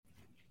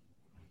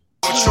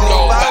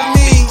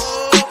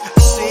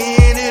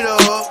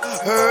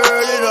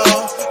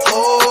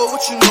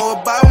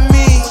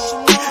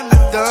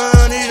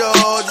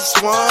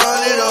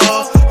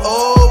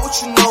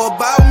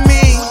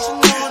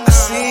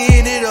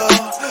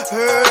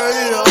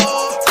heard it all.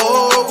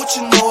 Oh, what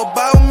you know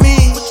about me?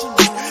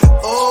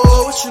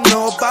 Oh, what you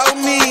know about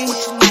me?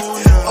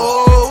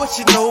 Oh, what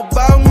you know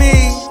about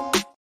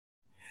me?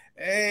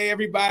 Hey,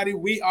 everybody,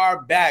 we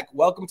are back.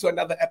 Welcome to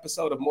another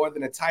episode of More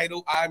Than a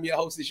Title. I'm your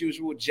host, as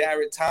usual,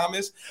 Jared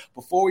Thomas.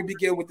 Before we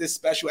begin with this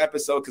special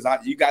episode,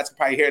 because you guys can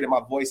probably hear it in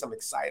my voice, I'm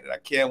excited. I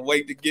can't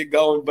wait to get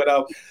going. But, I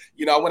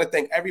want to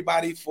thank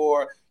everybody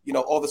for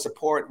all the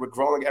support. We're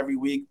growing every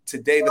week.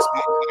 Today, the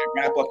Spotify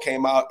wrap-up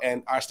came out,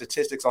 and our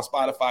statistics on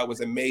Spotify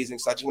was amazing.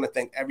 So I just want to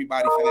thank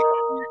everybody for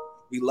that.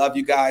 We love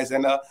you guys,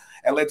 and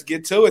let's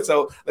get to it.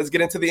 So let's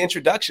get into the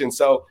introduction.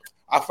 So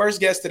our first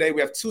guest today, we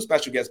have two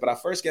special guests, but our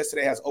first guest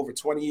today has over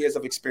 20 years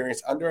of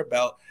experience under a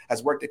belt,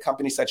 has worked at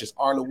companies such as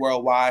Arnold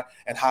Worldwide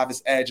and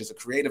Harvest Edge as a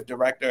creative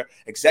director,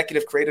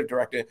 executive creative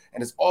director,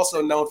 and is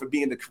also known for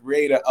being the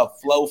creator of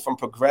Flow from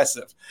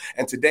Progressive.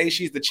 And today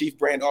she's the chief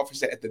brand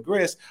officer at the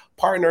Grist,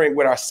 partnering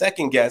with our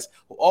second guest,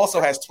 who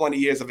also has 20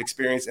 years of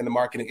experience in the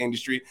marketing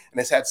industry and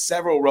has had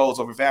several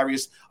roles over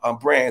various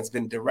brands,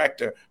 been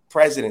director,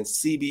 president,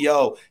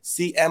 CBO,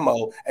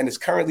 CMO, and is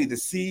currently the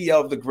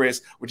CEO of the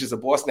Grist, which is a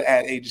Boston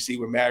ad agency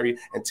where Mary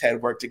and Ted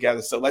work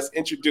together. So let's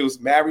introduce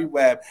Mary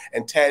Webb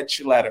and Ted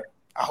Schlueter.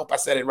 I hope I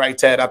said it right,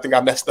 Ted. I think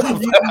I messed up.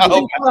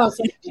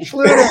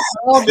 Schlueter,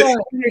 all good.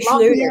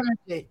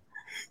 Schlueter.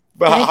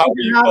 But how are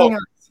you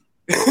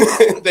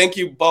both? Thank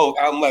you both.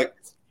 I'm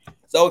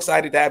so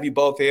excited to have you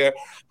both here.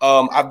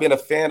 I've been a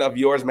fan of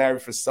yours, Mary,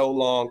 for so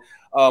long.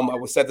 I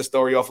will set the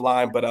story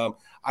offline, but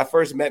I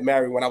first met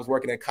Mary when I was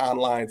working at Cannes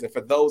Lions. And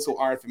for those who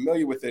aren't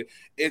familiar with it,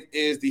 it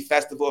is the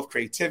festival of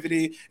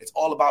creativity. It's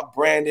all about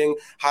branding.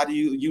 How do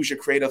you use your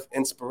creative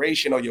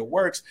inspiration or your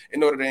works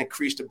in order to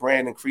increase the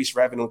brand, increase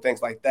revenue, and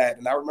things like that?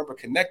 And I remember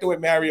connecting with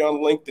Mary on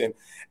LinkedIn,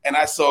 and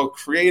I saw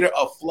creator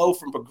of Flow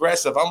from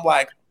Progressive. I'm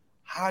like,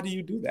 how do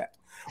you do that?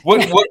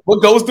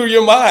 What goes through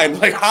your mind?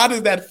 Like, how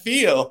does that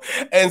feel?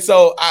 And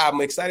so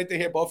I'm excited to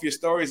hear both your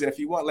stories. And if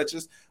you want, let's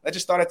just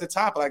start at the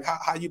top, like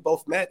how you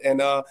both met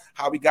and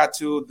how we got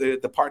to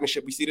the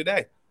partnership we see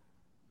today.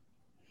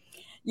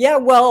 Yeah,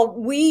 well,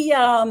 we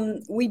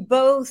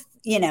both,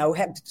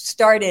 have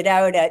started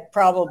out at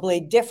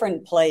probably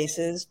different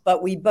places,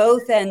 but we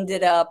both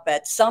ended up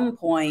at some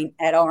point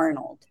at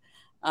Arnold.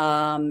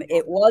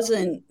 It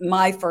wasn't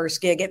my first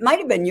gig. It might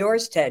have been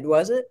yours, Ted,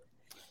 was it?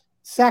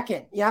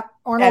 Second, yep.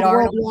 Arnold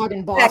Worldwide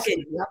in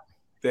Boston. Yep.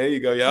 There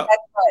you go, yep.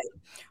 That's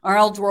right.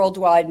 Arnold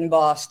Worldwide in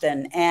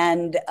Boston.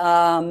 And,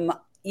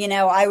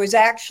 I was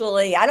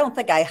actually, I don't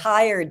think I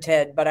hired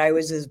Ted, but I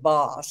was his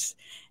boss.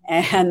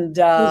 And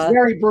it was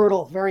very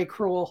brutal, very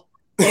cruel.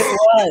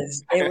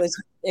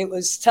 It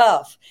was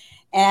tough.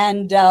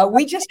 And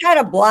we just had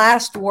a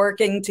blast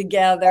working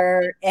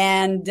together.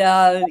 And,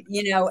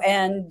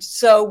 and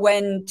so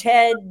when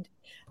Ted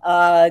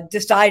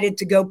decided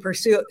to go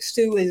pursue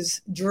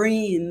his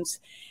dreams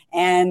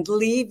and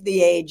leave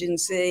the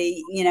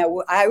agency,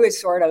 I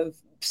was sort of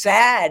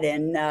sad,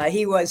 and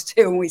he was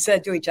too. And we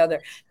said to each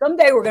other,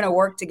 someday we're going to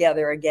work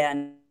together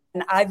again.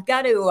 And I've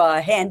got to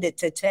hand it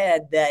to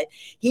Ted that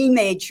he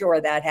made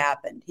sure that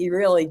happened. He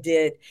really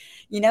did.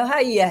 You know how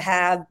you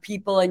have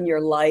people in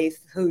your life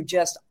who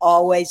just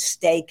always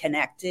stay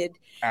connected?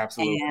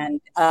 Absolutely.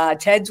 And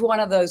Ted's one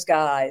of those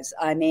guys.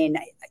 I mean,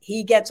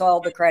 he gets all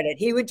the credit.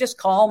 He would just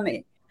call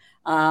me.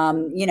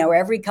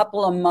 Every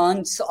couple of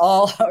months,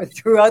 all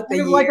throughout the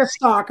year. Like a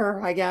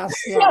stalker, I guess.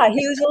 Yeah,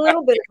 he was a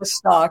little bit of a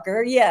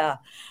stalker. Yeah.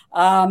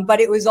 But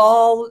it was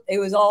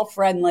all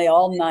friendly,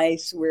 all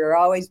nice. We were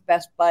always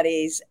best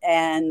buddies.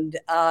 And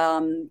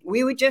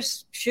we would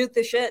just shoot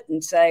the shit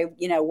and say,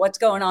 what's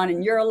going on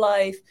in your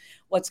life?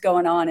 What's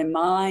going on in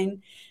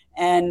mine?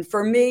 And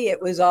for me,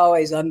 it was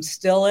always, I'm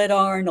still at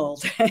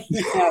Arnold.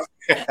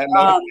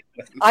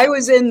 I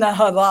was in the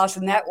Havas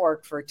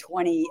network for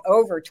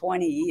over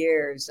 20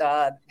 years,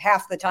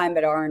 half the time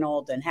at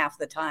Arnold and half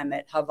the time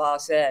at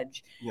Havas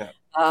Edge. Yeah.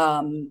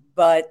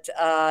 But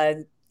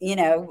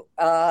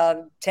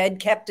Ted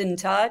kept in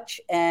touch,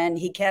 and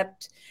he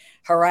kept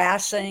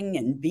harassing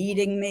and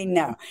beating me.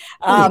 No.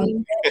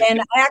 And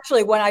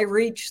actually, when I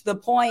reached the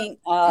point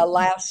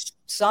last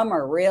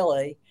summer,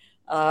 really,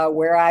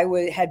 where I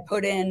had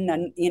put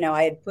in,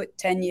 I had put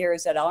 10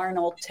 years at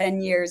Arnold,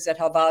 10 years at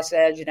Havas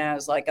Edge, and I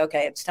was like,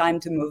 okay, it's time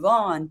to move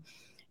on.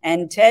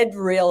 And Ted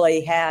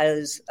really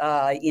has,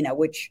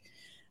 which,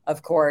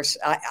 of course,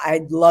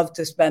 I'd love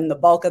to spend the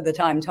bulk of the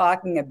time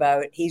talking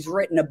about. He's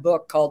written a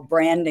book called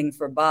Branding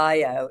for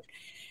Buyout.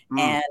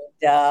 And,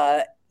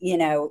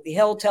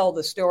 he'll tell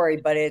the story,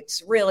 but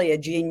it's really a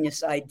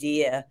genius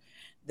idea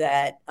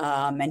that,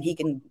 and he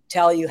can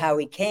tell you how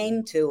he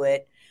came to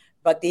it.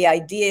 But the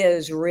idea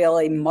is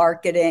really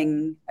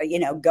marketing,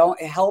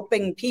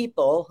 helping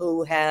people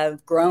who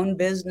have grown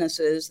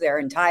businesses their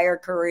entire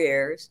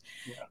careers,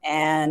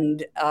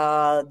 and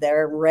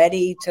they're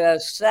ready to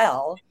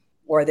sell,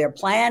 or they're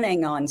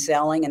planning on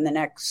selling in the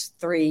next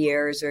 3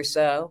 years or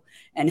so.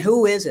 And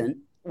who isn't?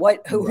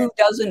 Who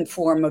doesn't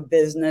form a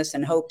business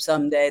and hope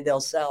someday they'll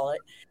sell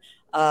it?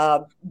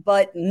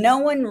 But no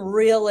one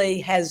really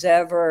has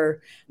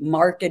ever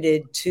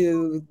marketed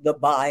to the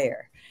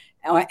buyer.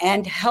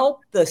 and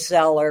help the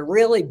seller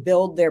really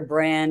build their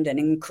brand and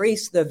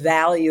increase the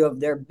value of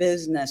their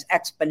business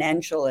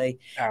exponentially.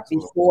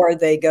 Absolutely. Before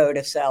they go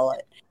to sell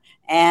it.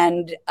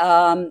 And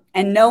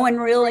no one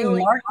really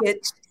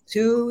markets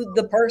to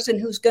the person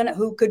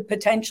who could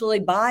potentially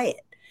buy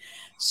it.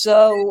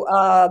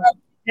 So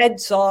Ted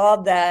saw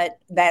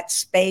that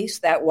space,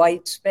 that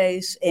white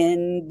space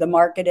in the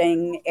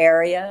marketing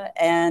area,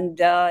 and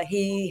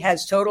he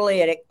has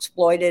totally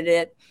exploited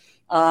it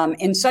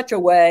in such a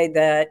way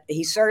that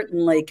he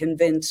certainly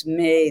convinced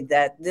me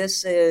that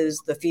this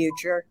is the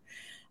future.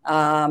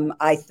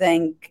 I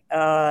think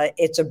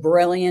it's a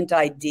brilliant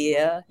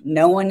idea.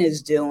 No one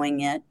is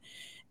doing it.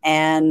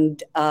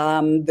 And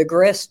the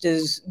Grist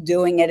is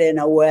doing it in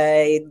a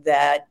way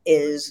that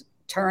is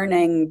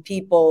turning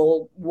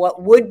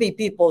what would be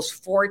people's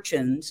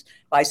fortunes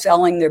by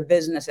selling their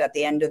business at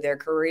the end of their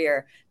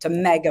career to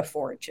mega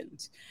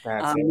fortunes.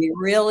 We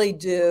really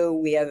do.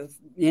 We have,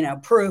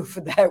 proof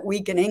that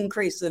we can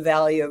increase the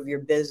value of your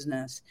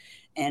business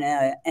in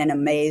an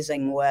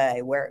amazing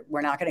way. We're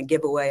not going to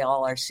give away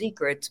all our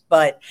secrets,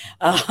 but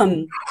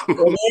there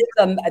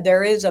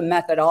is a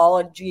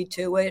methodology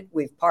to it.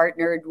 We've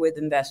partnered with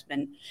an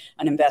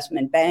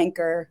investment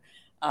banker.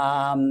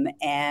 I'm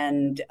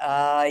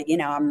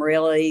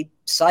really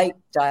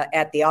psyched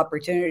at the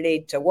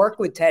opportunity to work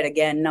with Ted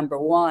again, number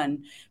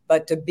one,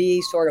 but to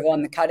be sort of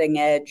on the cutting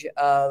edge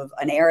of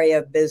an area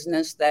of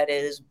business that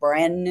is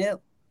brand new.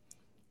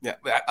 Yeah,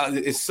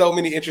 it's so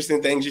many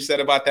interesting things you said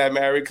about that,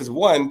 Mary. Because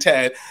one,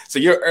 Ted, so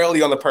you're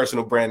early on the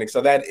personal branding, so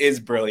that is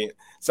brilliant.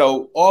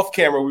 So off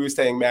camera, we were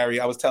saying,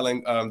 Mary, I was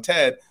telling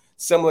Ted,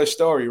 similar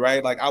story,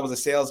 right? Like I was a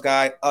sales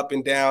guy, up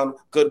and down,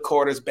 good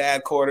quarters,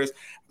 bad quarters,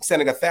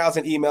 sending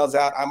 1,000 emails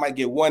out. I might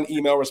get one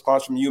email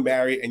response from you,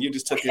 Mary, and you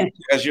just took it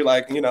as you're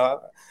like,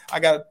 I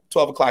got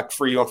 12 o'clock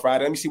free on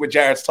Friday. Let me see what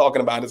Jared's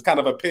talking about. It's kind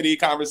of a pity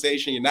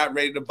conversation. You're not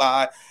ready to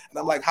buy. And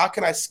I'm like, how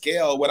can I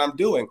scale what I'm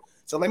doing?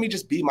 So let me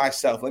just be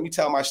myself. Let me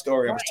tell my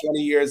story. I was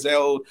 20 years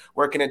old,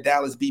 working at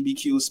Dallas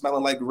BBQ,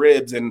 smelling like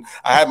ribs, and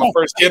I had my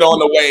first kid on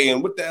the way.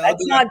 And what the hell?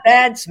 That's not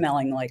bad,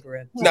 smelling like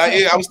ribs. No,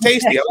 I was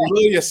tasty.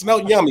 It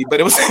smelled yummy,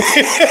 but it was.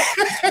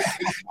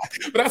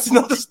 But that's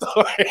another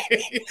story.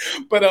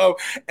 But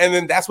and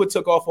then that's what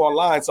took off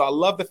online. So I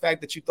love the fact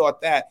that you thought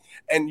that.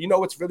 And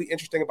what's really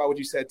interesting about what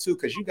you said too,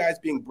 because you guys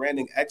being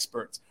branding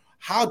experts,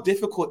 how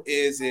difficult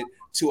is it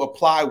to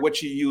apply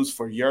what you use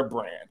for your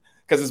brand?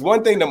 Because it's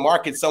one thing to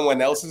market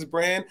someone else's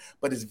brand,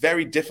 but it's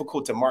very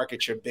difficult to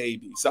market your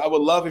baby. So I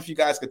would love if you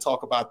guys could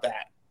talk about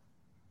that.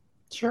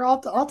 Sure,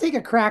 I'll take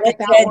a crack at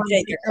that one.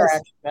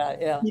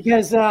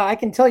 Because I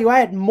can tell you I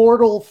had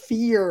mortal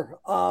fear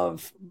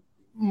of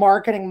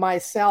marketing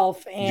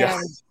myself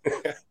and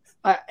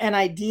an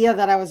idea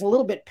that I was a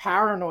little bit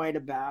paranoid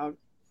about.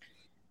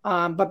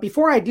 But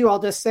before I do, I'll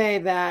just say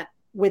that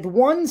with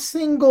one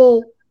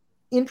single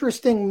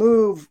interesting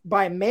move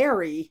by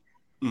Mary,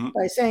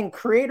 by saying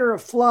creator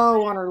of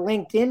flow on her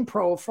LinkedIn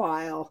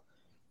profile,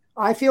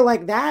 I feel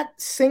like that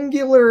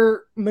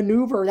singular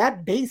maneuver,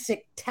 that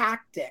basic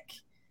tactic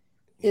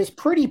is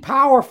pretty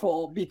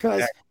powerful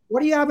because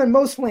what do you have in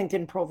most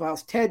LinkedIn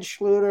profiles? Ted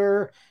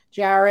Schlueter,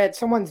 Jarrett,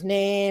 someone's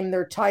name,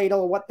 their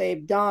title, what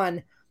they've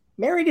done.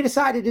 Mary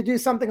decided to do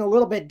something a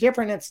little bit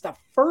different. It's the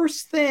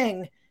first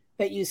thing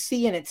that you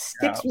see and it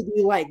sticks with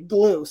you like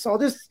glue. So I'll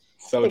just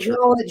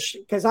acknowledge,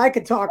 because I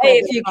could talk.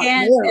 Hey, if you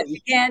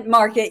can't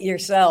market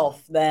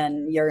yourself,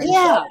 then you're in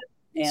trouble.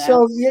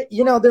 So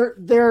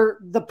they're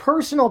the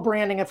personal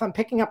branding. If I'm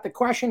picking up the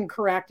question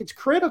correct, it's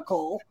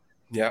critical.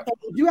 Yeah,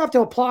 you do have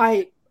to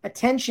apply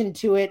attention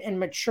to it and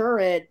mature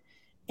it,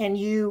 and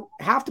you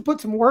have to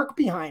put some work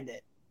behind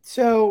it.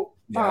 So,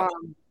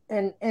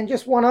 and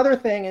just one other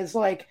thing is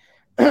like,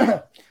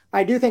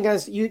 I do think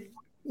as you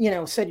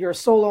said, you're a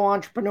solo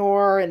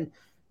entrepreneur, and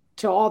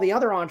to all the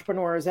other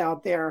entrepreneurs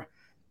out there,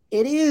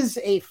 it is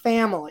a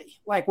family.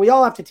 Like we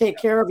all have to take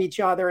care of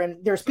each other.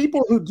 And there's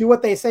people who do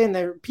what they say and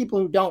there are people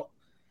who don't.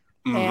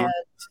 And,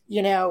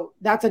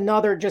 that's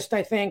another just,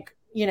 I think,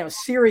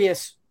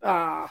 serious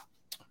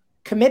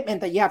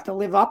commitment that you have to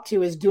live up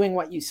to is doing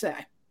what you say.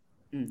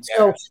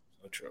 So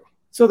true.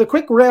 So the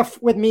quick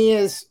riff with me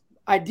is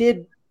I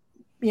did,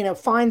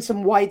 find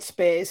some white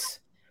space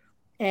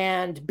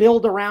and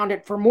build around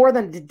it for more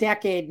than a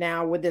decade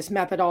now with this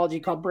methodology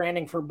called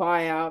branding for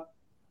buyout.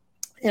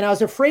 And I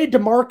was afraid to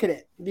market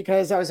it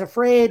because I was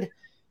afraid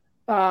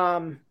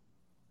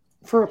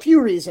for a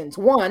few reasons.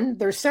 One,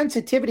 there's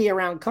sensitivity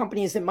around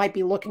companies that might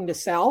be looking to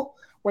sell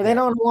where they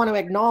don't want to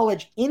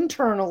acknowledge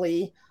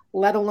internally,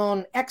 let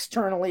alone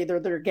externally,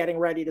 they're getting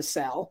ready to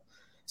sell.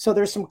 So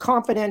there's some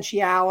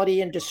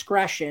confidentiality and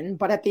discretion.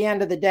 But at the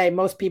end of the day,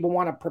 most people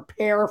want to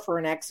prepare for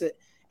an exit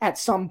at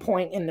some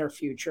point in their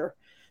future.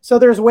 So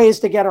there's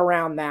ways to get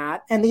around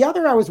that. And the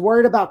other, I was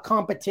worried about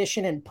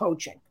competition and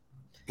poaching.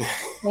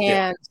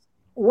 And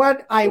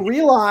what I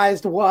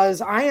realized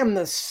was I am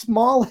the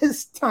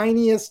smallest,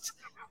 tiniest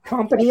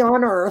company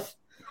on earth.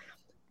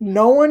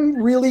 No one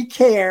really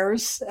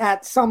cares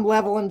at some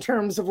level in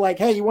terms of like,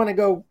 hey, you want to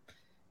go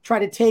try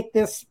to take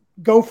this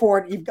go for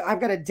it.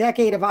 I've got a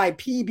decade of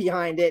IP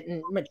behind it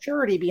and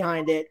maturity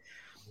behind it.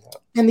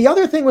 And the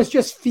other thing was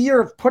just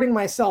fear of putting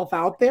myself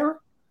out there,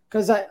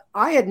 because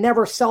I had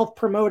never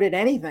self-promoted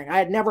anything. I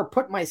had never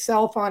put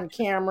myself on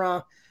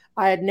camera.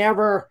 I had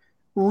never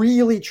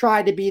really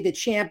tried to be the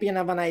champion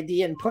of an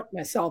idea and put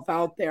myself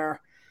out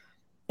there.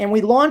 And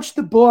we launched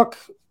the book.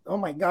 Oh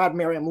my God,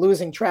 Mary, I'm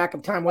losing track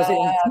of time. Was it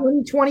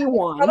in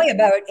 2021? Probably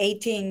about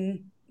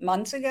 18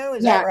 months ago.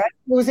 Is that right?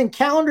 It was in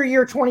calendar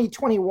year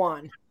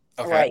 2021.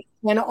 Okay. Right.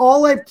 And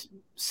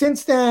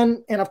since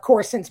then, and of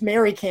course, since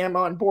Mary came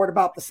on board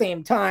about the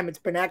same time, it's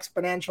been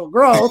exponential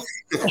growth.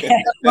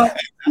 But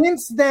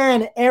since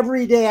then,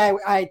 every day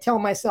I tell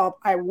myself,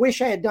 I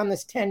wish I had done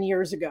this 10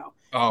 years ago.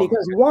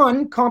 Because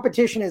one,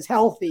 competition is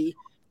healthy.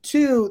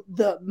 Two,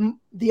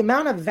 the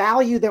amount of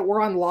value that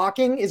we're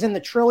unlocking is in the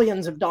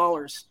trillions of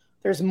dollars.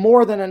 There's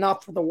more than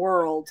enough for the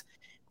world.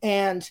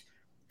 And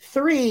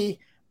three,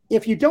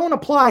 if you don't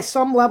apply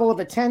some level of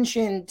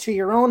attention to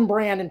your own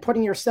brand and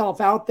putting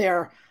yourself out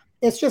there,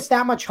 it's just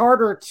that much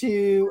harder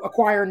to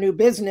acquire new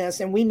business.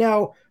 And we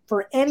know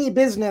for any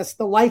business,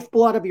 the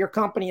lifeblood of your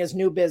company is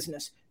new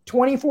business.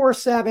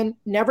 24/7,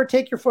 never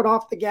take your foot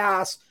off the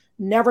gas,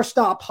 never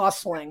stop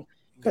hustling.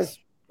 Because,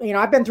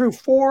 I've been through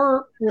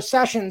 4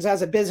 recessions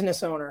as a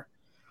business owner,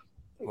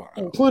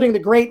 including the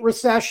Great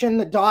Recession,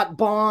 the dot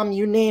bomb,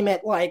 you name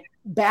it, like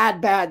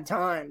bad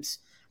times.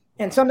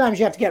 And sometimes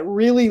you have to get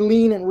really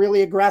lean and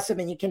really aggressive,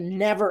 and you can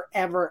never,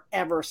 ever,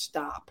 ever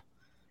stop.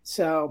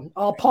 So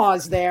I'll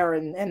pause there,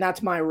 and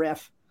that's my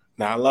riff.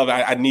 No, I love it.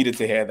 I needed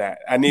to hear that.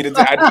 I needed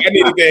to hear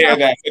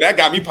that. So that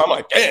got me pumped. I'm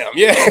like, damn,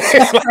 yeah.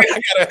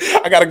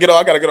 I gotta get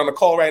on the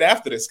call right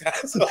after this,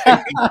 guys.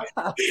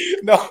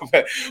 No,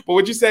 but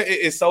what you said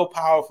is so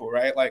powerful,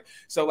 right? Like,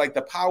 so like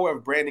the power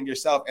of branding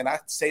yourself, and I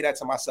say that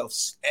to myself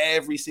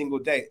every single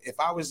day. If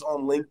I was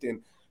on LinkedIn,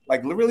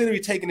 like really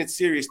taking it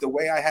serious the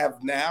way I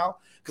have now,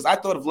 because I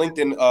thought of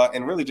LinkedIn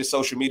and really just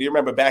social media.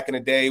 Remember back in the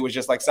day, it was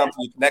just like something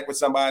you connect with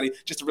somebody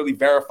just to really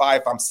verify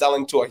if I'm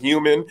selling to a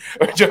human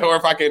or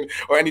if I can,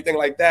 or anything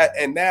like that.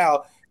 And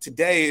now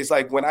today is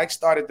like when I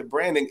started the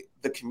branding,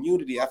 the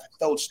community, I've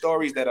told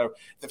stories that have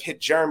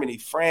hit Germany,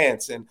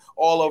 France, and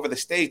all over the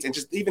States. And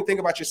just even think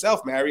about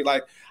yourself, Mary,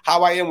 like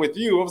how I am with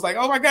you. I was like,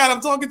 oh my God,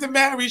 I'm talking to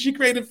Mary. She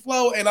created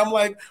Flow. And I'm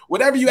like,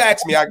 whatever you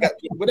ask me, I got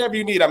whatever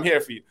you need, I'm here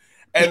for you.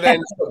 And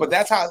then, but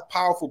that's how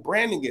powerful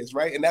branding is,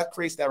 right? And that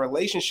creates that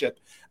relationship.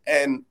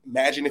 And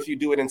imagine if you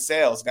do it in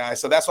sales,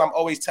 guys. So that's why I'm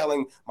always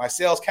telling my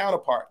sales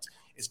counterparts,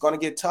 it's going to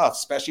get tough,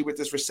 especially with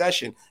this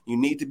recession. You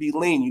need to be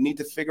lean. You need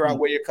to figure out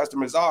where your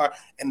customers are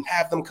and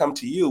have them come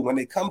to you. When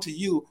they come to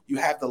you, you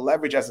have the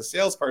leverage as a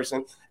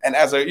salesperson and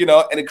as a,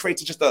 and it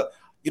creates just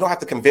you don't have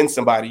to convince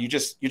somebody. You're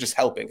just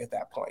helping at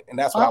that point. And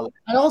that's what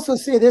I'd also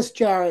say this,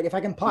 Jared, if I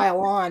can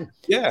pile on.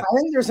 Yeah. I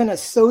think there's an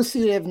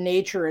associative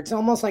nature. It's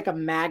almost like a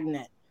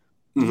magnet.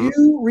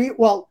 Mm-hmm.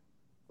 Well,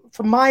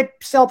 from my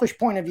selfish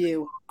point of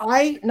view,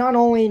 I not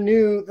only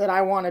knew that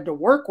I wanted to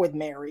work with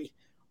Mary,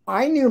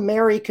 I knew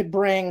Mary could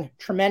bring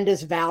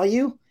tremendous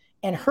value,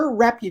 and her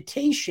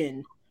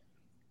reputation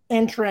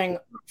entering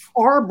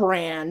our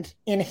brand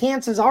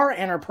enhances our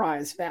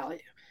enterprise value.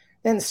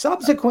 Then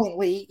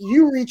subsequently,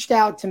 you reached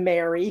out to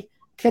Mary,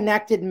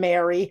 connected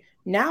Mary.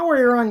 Now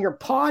we're on your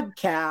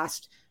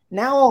podcast.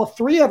 Now all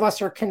 3 of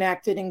us are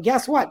connected. And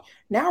guess what?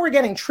 Now we're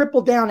getting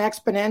triple down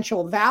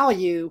exponential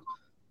value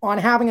on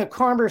having a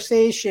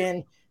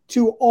conversation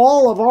to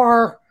all of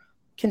our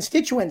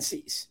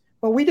constituencies.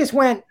 But we just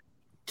went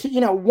to,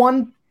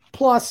 1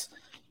 plus,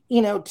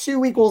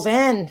 2 equals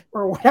N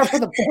or whatever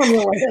the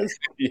formula is.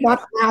 Yeah.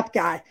 Not the math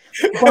guy.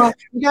 But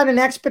we got an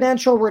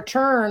exponential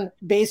return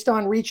based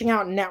on reaching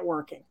out and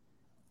networking.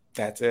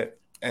 That's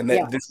it. And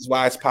this is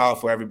why it's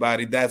powerful,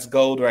 everybody. That's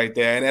gold right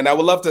there. And I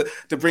would love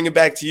to bring it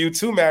back to you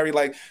too, Mary.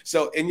 Like,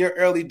 so in your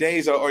early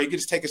days, or you could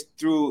just take us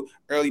through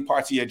early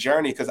parts of your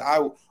journey, because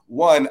I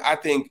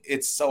think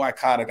it's so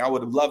iconic. I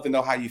would love to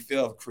know how you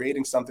feel of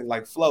creating something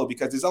like Flow,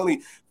 because there's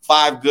only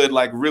 5 good,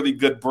 like really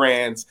good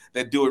brands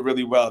that do it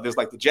really well. There's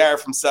like the Jared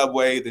from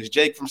Subway, there's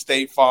Jake from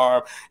State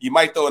Farm. You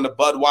might throw in the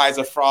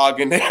Budweiser frog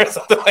in there or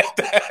something like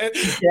that.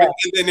 Yeah.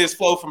 And then there's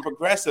Flow from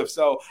Progressive.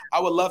 So I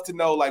would love to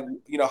know, like,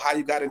 how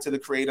you got into the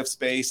creative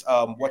space,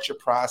 what's your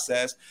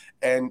process,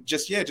 and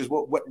just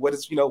what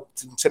is,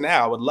 to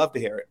now. I would love to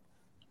hear it.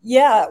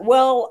 Yeah,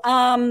 well,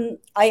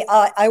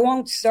 I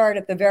won't start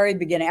at the very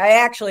beginning. I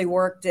actually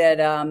worked at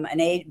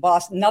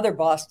another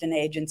Boston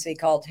agency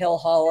called Hill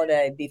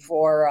Holiday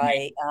before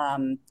I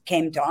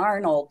came to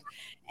Arnold,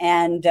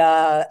 and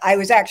I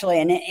was actually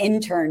in an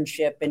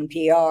internship in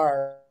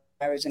PR.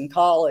 I was in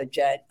college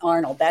at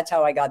Arnold. That's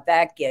how I got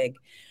that gig.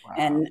 Wow.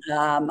 And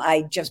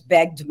I just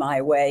begged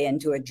my way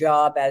into a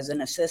job as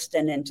an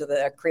assistant into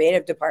the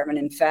creative department.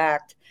 In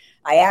fact,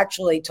 I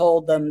actually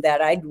told them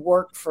that I'd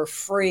work for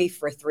free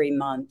for 3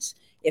 months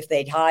if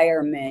they'd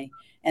hire me,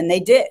 and they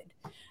did.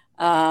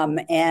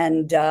 Then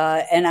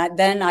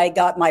I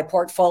got my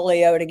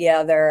portfolio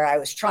together. I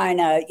was trying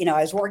to,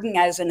 I was working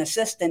as an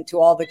assistant to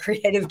all the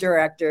creative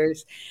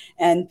directors,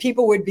 and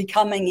people would be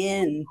coming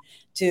in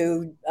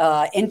to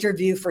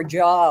interview for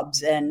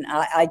jobs. And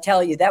I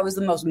tell you, that was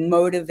the most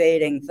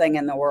motivating thing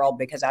in the world,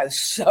 because I was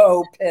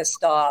so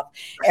pissed off.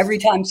 Every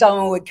time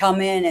someone would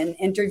come in and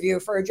interview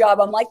for a job,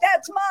 I'm like,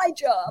 that's my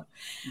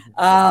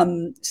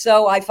job.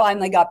 So I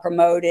finally got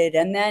promoted.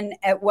 And then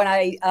when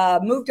I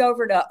moved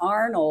over to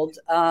Arnold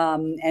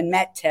and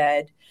met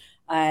Ted,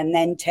 and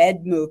then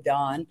Ted moved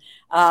on,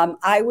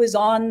 I was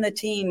on the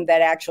team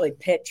that actually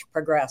pitched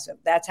Progressive.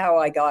 That's how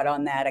I got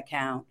on that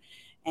account.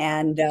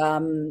 And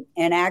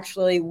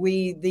actually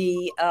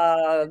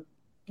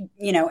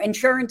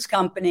insurance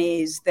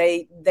companies,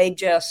 they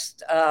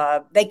just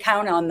they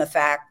count on the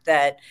fact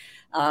that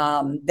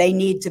they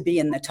need to be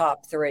in the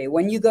top 3.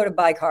 When you go to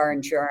buy car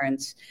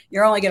insurance,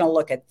 you're only going to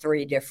look at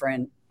 3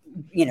 different,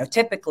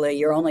 typically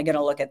you're only going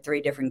to look at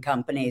 3 different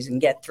companies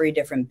and get 3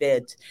 different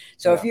bids.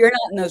 So if you're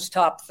not in those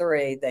top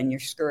 3, then you're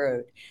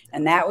screwed.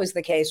 And that was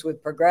the case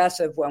with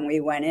Progressive when we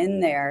went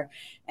in there.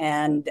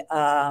 And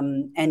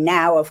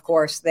now, of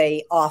course,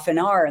 they often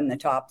are in the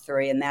top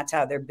 3, and that's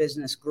how their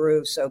business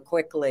grew so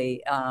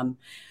quickly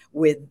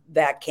with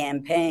that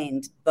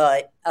campaign.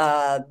 But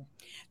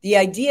the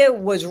idea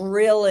was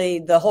really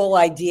the whole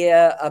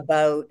idea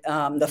about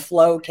the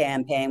Flow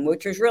campaign,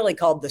 which was really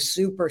called the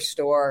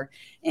Superstore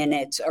in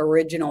its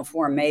original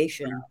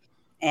formation.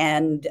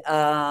 And,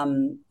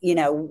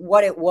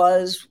 what it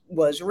was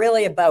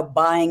really about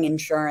buying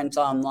insurance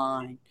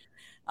online.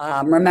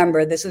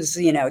 Remember, this is,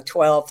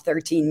 12,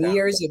 13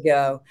 years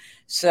ago.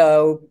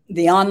 So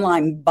the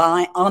online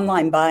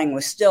buying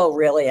was still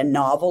really a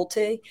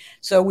novelty.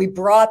 So we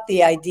brought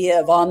the idea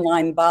of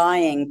online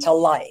buying to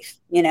life.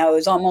 It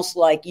was almost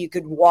like you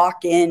could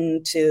walk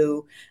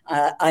into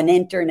an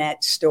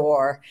internet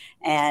store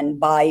and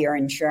buy your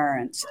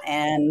insurance.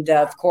 And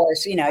of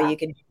course, you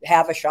could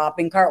have a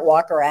shopping cart,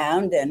 walk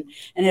around, and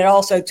it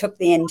also took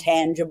the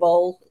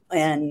intangible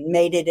and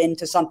made it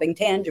into something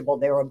tangible.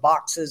 There were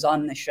boxes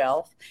on the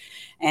shelf,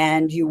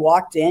 and you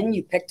walked in,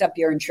 you picked up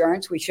your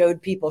insurance. We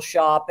showed people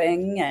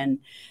shopping, and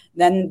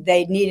then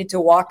they needed to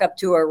walk up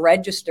to a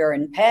register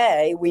and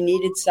pay. We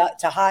needed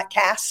to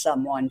cast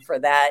someone for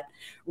that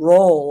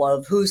role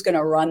of who's going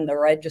to run the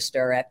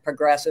register at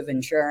Progressive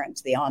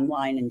Insurance. The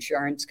online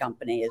insurance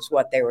company is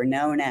what they were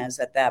known as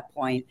at that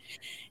point.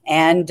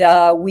 And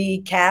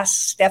we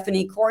cast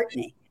Stephanie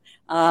Courtney.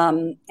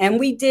 And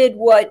we did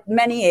what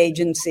many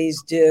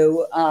agencies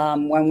do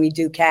when we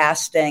do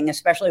casting,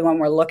 especially when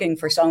we're looking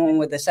for someone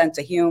with a sense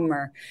of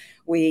humor.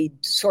 We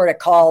sort of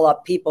call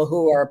up people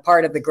who are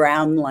part of the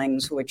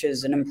Groundlings, which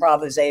is an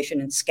improvisation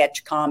and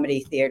sketch comedy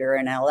theater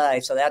in LA.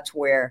 So that's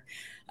where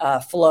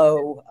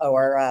Flo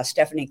or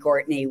Stephanie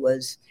Courtney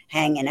was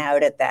hanging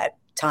out at that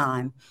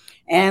time.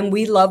 And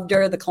we loved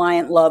her. The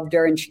client loved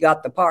her, and she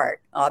got the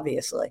part,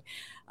 obviously.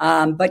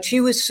 But she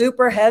was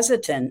super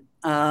hesitant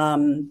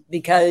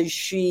because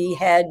she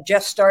had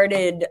just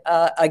started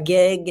a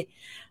gig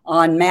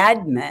on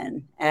Mad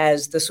Men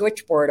as the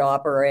switchboard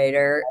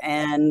operator.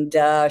 And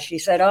she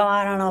said,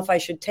 I don't know if I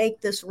should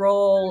take this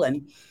role.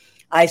 And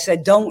I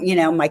said, don't,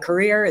 my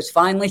career is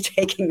finally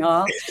taking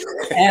off.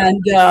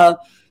 And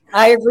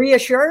I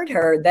reassured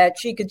her that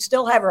she could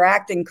still have her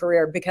acting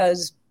career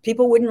because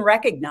people wouldn't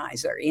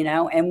recognize her,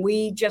 and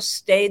we just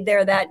stayed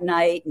there that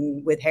night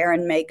and with hair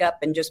and makeup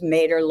and just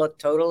made her look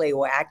totally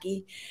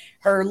wacky.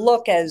 Her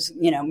look has,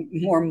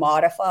 more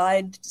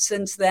modified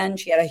since then.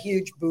 She had a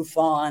huge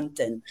bouffant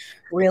and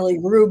really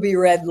ruby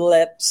red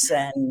lips.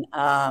 And,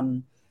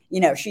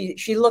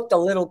 she looked a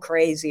little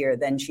crazier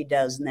than she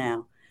does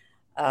now.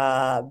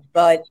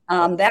 But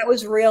that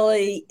was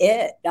really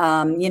it.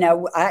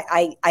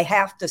 I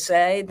have to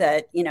say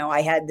that,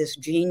 I had this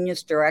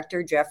genius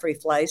director, Jeffrey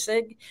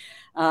Fleissig.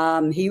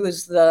 He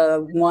was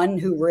the one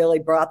who really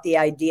brought the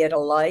idea to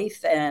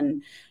life.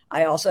 And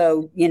I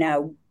also,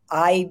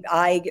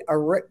 I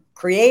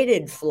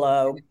created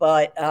Flo,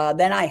 but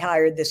then I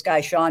hired this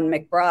guy, Sean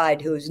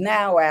McBride, who's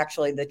now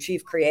actually the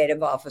chief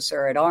creative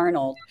officer at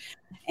Arnold.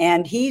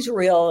 And he's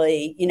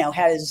really,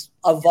 has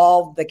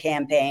evolved the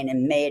campaign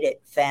and made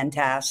it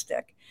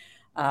fantastic.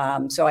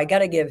 So I got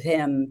to give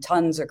him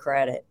tons of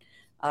credit.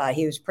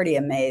 He was pretty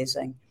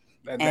amazing.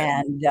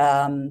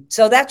 And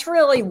so that's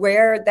really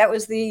where that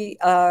was the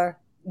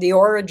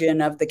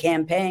origin of the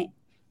campaign.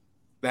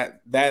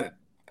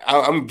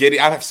 I'm giddy.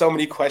 I have so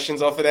many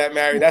questions off of that,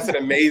 Mary. That's an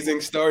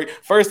amazing story.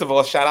 First of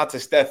all, shout out to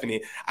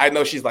Stephanie. I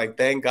know she's like,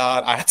 thank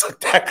God I took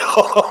that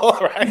call,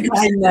 right?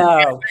 I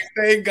know.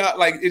 Thank God.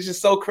 Like, it's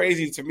just so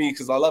crazy to me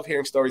because I love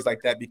hearing stories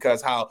like that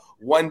because how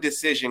one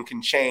decision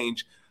can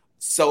change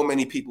so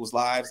many people's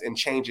lives and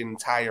change an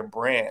entire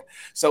brand.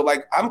 So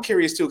like, I'm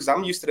curious too, because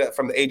I'm used to that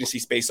from the agency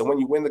space. So when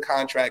you win the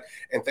contract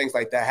and things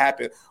like that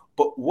happen,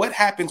 but what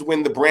happens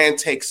when the brand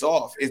takes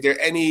off? Is there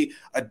any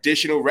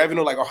additional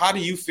revenue? Like, or how do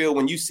you feel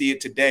when you see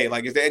it today?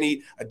 Like, is there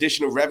any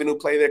additional revenue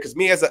play there? Because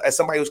me as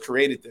somebody who's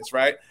created this,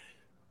 right?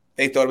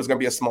 They thought it was going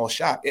to be a small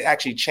shop. It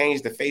actually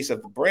changed the face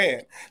of the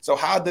brand. So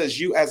how does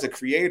you as a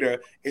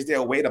creator, is there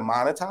a way to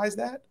monetize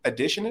that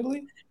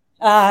additionally?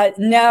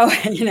 No,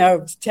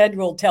 Ted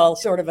will tell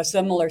sort of a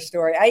similar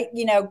story.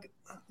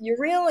 You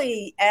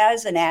really,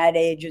 as an ad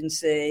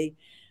agency,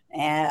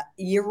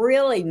 you're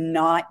really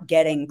not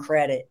getting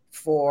credit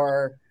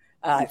for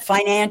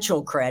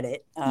financial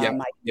credit, I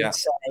would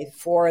say,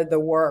 for the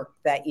work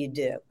that you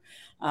do.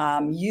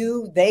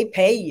 They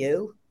pay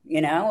you.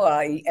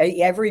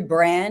 Every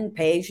brand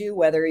pays you,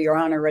 whether you're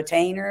on a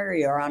retainer or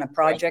you're on a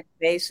project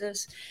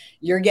basis.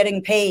 You're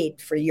getting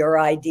paid for your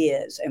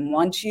ideas. And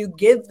once you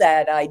give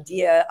that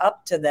idea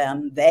up to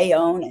them, they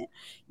own it.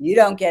 You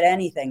don't get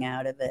anything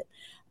out of it.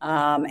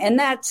 And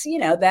that's,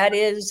 that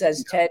is,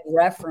 as Ted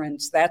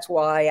referenced, that's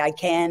why I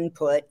can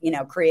put,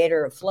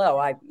 creator of flow.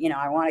 I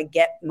want to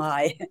get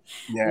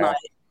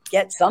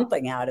get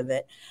something out of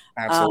it.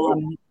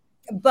 Absolutely.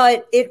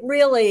 But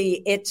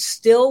it's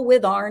still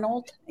with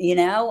Arnold,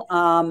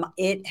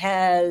 it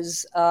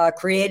has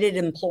created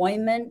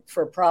employment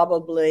for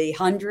probably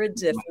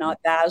hundreds, if not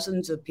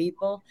thousands of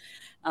people.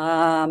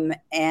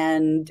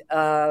 And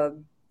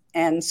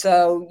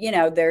so,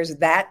 there's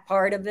that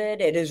part of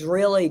it. It has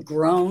really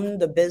grown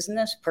the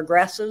business,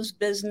 Progressive's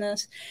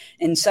business,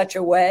 in such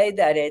a way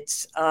that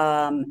it's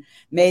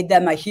made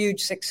them a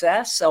huge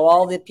success. So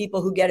all the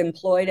people who get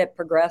employed at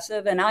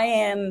Progressive, and I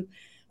am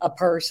a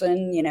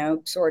person,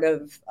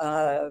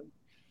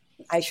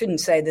 I shouldn't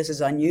say this is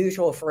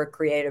unusual for a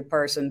creative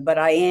person, but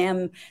I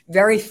am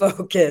very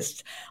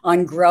focused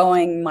on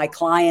growing my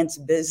clients'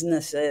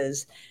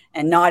 businesses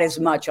and not as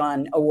much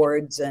on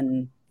awards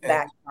and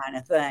that kind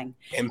of thing.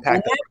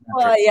 Impact.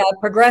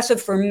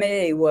 Progressive for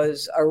me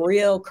was a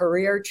real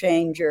career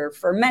changer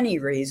for many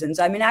reasons.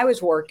 I mean, I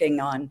was working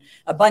on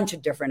a bunch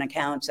of different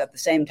accounts at the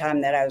same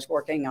time that I was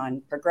working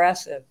on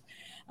Progressive.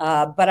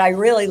 But I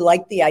really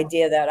liked the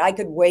idea that I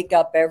could wake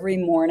up every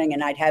morning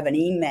and I'd have an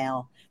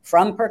email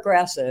from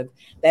Progressive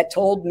that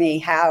told me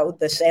how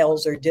the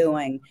sales are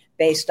doing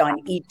based on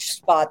each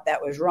spot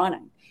that was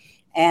running.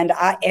 And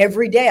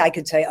every day I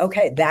could say,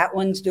 okay, that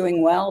one's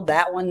doing well,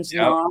 that one's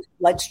not.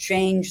 Let's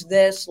change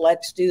this.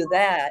 Let's do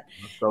that.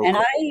 So and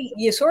cool.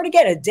 You sort of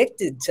get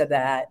addicted to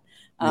that.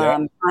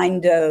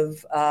 Kind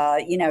of,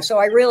 so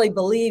I really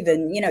believe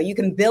in, you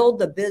can build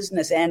the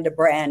business and a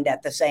brand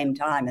at the same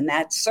time. And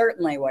that's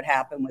certainly what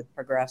happened with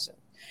Progressive.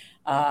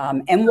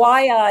 And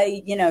why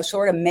I,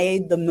 sort of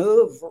made the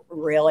move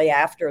really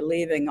after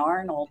leaving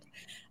Arnold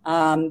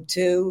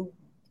to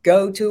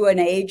go to an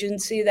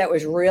agency that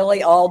was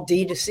really all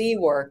D2C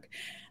work,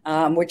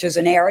 which is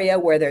an area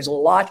where there's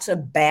lots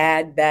of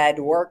bad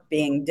work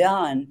being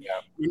done. Yeah.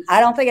 I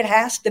don't think it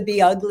has to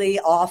be ugly,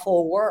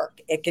 awful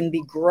work. It can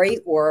be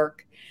great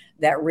work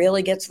that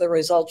really gets the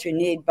results you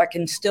need, but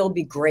can still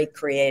be great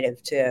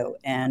creative too.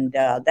 And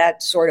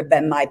that's sort of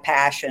been my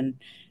passion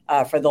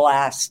for the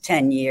last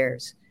 10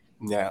 years.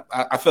 Yeah,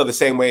 I feel the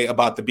same way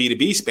about the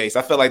B2B space.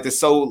 I feel like there's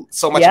so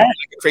much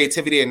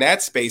creativity in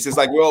that space. It's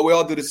like we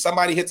all do this.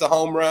 Somebody hits a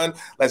home run.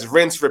 Let's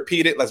rinse,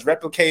 repeat it. Let's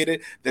replicate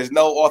it. There's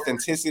no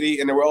authenticity,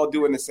 and then we're all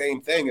doing the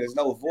same thing, and there's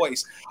no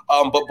voice.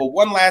 But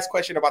one last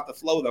question about the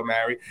flow, though,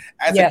 Mary.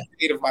 As a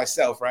creative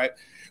myself, right?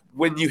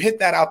 When you hit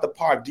that out the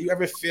park, do you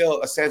ever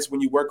feel a sense when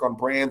you work on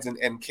brands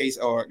and case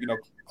or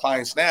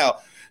clients now?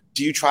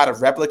 Do you try to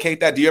replicate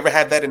that? Do you ever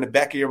have that in the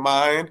back of your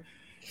mind?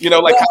 Kind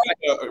of like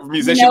a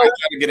musician trying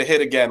to get a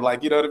hit again.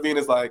 Like, you know what I mean?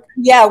 It's like,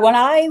 when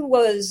I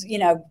was,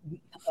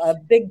 a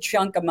big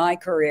chunk of my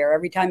career,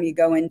 every time you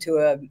go into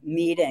a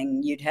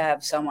meeting, you'd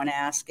have someone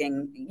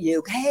asking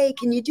you, hey,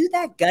 can you do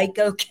that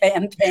Geico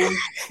campaign?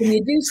 Can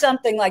you do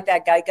something like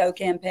that Geico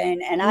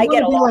campaign? And I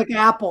get a lot like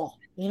Apple.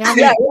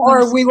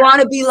 Or we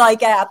want to be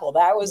like Apple.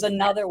 That was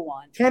another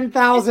one.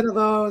 10,000 of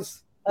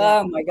those.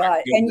 Oh my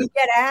God. And you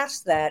get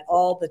asked that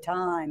all the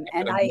time.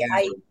 And I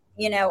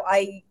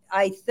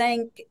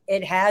think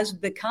it has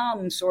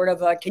become sort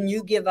of a, can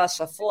you give us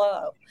a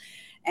flow?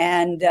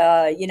 And,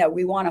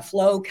 we want a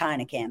flow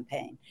kind of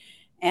campaign.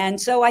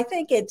 And so I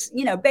think it's,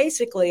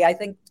 basically, I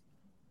think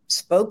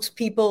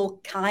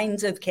spokespeople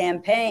kinds of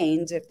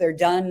campaigns, if they're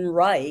done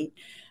right,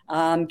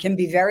 can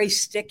be very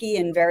sticky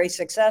and very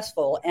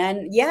successful.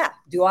 And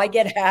do I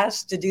get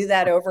asked to do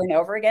that over and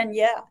over again?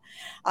 Yeah.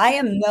 I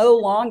am no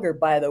longer,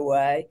 by the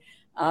way,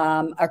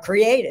 a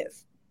creative.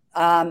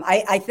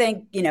 I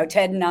think,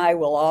 Ted and I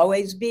will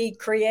always be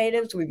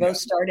creatives. We both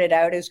started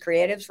out as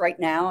creatives. Right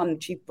now, I'm the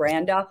chief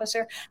brand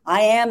officer.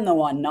 I am the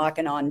one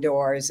knocking on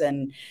doors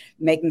and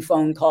making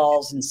phone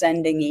calls and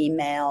sending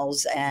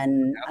emails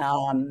and,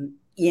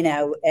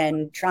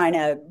 and trying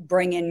to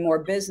bring in more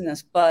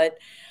business. But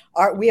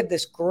we have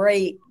this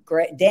great,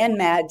 Dan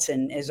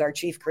Madsen is our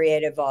chief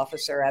creative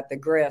officer at the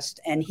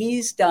Grist, and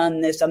he's done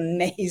this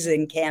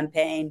amazing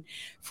campaign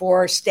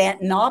for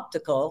Stanton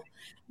Optical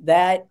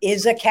that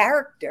is a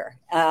character,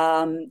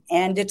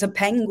 and it's a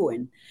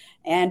penguin,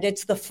 and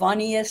it's the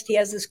funniest. He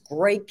has this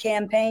great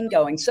campaign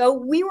going. So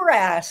we were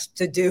asked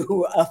to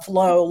do a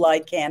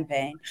flow-like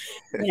campaign.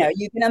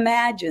 You can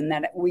imagine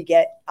that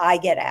I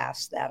get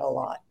asked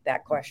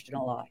that question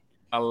a lot.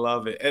 I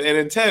love it.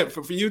 And Ted,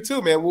 for you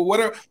too, man, well,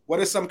 what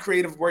are some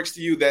creative works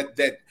to you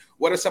that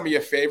what are some of your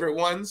favorite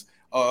ones,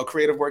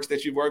 creative works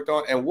that you've worked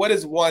on? And what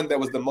is one that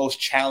was the most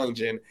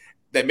challenging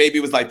that maybe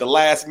was like the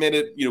last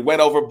minute,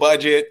 went over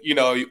budget, you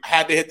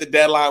had to hit the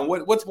deadline?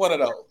 What's one of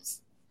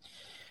those?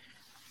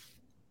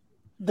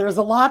 There's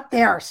a lot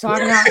there, so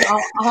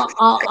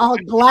I'll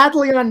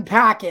gladly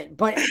unpack it.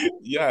 But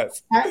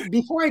yes,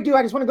 before I do,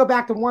 I just want to go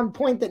back to one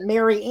point that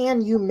Mary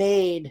Ann you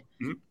made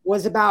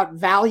was about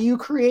value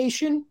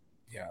creation,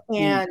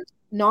 and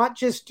not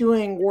just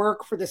doing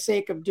work for the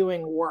sake of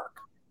doing work.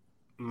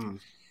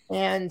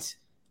 And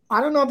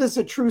I don't know if this is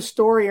a true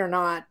story or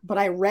not, but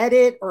I read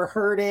it or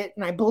heard it,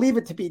 and I believe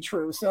it to be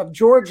true. So if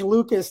George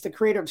Lucas, the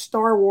creator of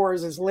Star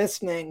Wars, is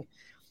listening,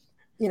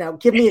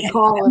 give me a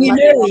call. And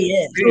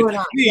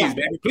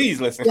please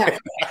listen. Yeah.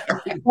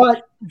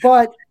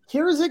 But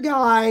here's a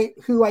guy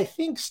who I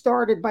think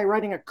started by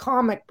writing a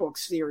comic book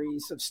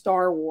series of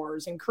Star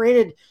Wars and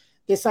created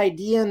this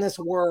idea in this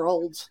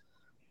world,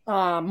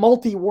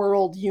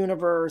 multi-world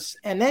universe,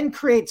 and then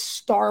creates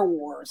Star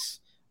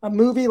Wars, a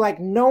movie like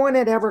no one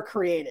had ever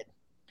created.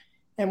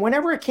 And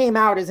whenever it came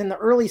out is in the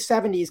early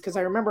 70s, because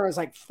I remember I was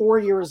like 4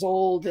 years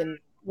old and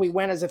we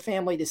went as a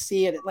family to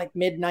see it at like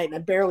midnight, and I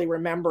barely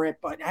remember it,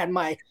 but I had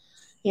my,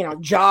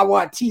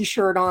 Jawa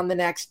t-shirt on the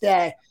next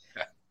day.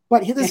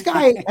 But this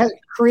guy has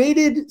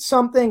created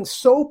something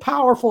so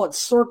powerful it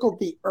circled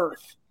the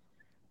earth.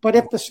 But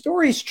if the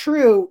story's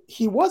true,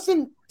 he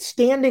wasn't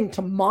standing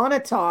to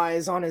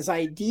monetize on his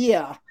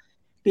idea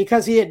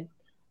because he had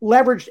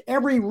leveraged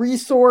every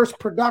resource,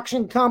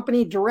 production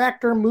company,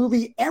 director,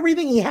 movie,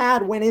 everything he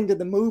had went into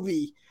the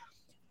movie.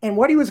 And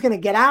what he was going to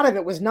get out of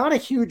it was not a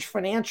huge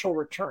financial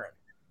return.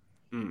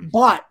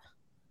 But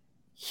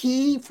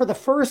he, for the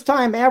first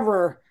time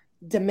ever,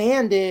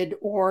 demanded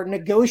or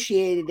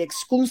negotiated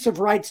exclusive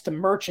rights to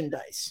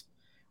merchandise,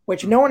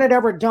 which no one had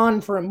ever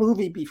done for a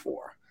movie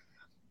before.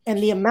 And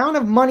the amount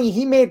of money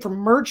he made from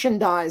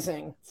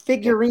merchandising,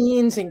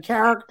 figurines and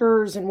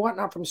characters and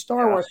whatnot from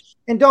Star Wars.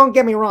 And don't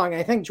get me wrong,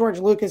 I think George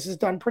Lucas has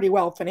done pretty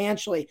well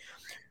financially.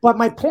 But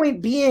my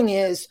point being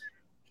is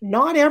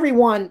not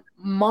everyone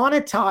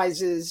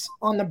monetizes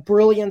on the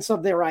brilliance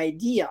of their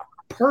idea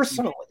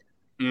personally.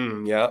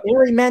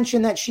 Mary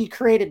mentioned that she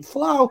created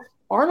Flow.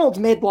 Arnold's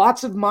made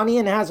lots of money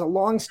and has a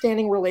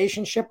long-standing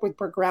relationship with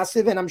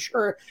Progressive, and I'm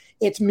sure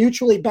it's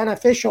mutually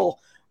beneficial.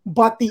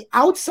 But the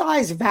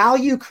outsized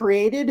value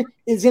created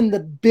is in the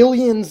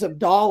billions of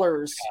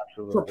dollars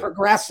for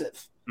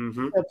Progressive.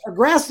 The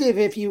Progressive,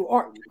 if you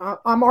are,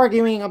 I'm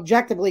arguing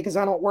objectively because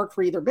I don't work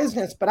for either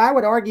business, but I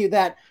would argue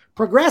that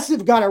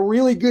Progressive got a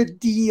really good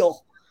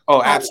deal.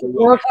 Oh, absolutely.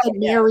 The work that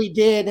Mary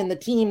did and the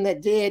team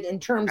that did in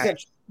terms of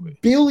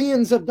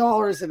billions of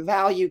dollars of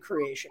value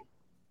creation.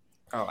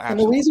 Oh, absolutely. And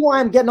the reason why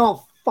I'm getting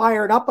all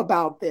fired up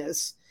about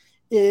this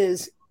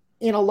is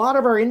in a lot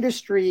of our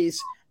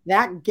industries,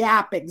 that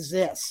gap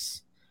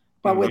exists.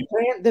 But with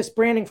this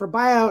branding for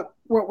buyout,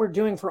 what we're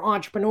doing for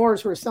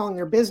entrepreneurs who are selling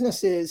their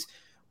businesses,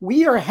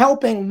 we are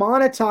helping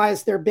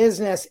monetize their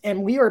business,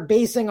 and we are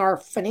basing our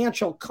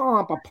financial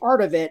comp, a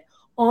part of it,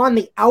 on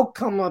the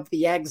outcome of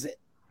the exit.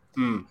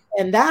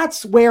 And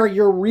that's where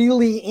you're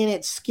really in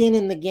it, skin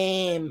in the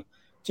game,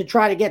 to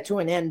try to get to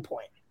an end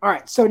point. All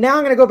right, so now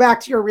I'm going to go back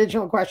to your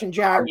original question,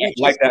 Jared. I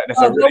like that.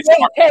 That's a really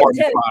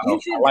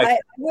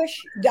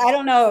I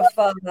don't know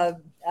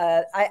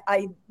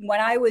if when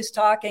I was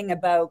talking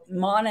about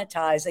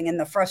monetizing and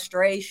the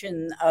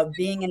frustration of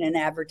being in an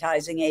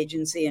advertising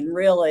agency and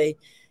really,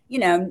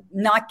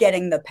 not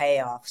getting the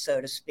payoff, so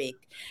to speak.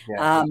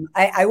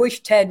 I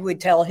wish Ted would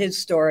tell his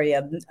story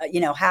of,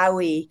 how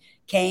he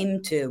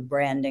came to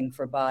branding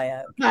for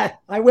buyout.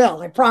 I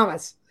will, I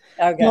promise.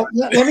 Okay. Well,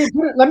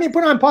 let me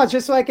put on pause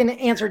just so I can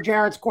answer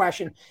Jared's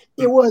question.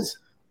 It was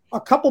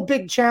a couple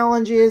big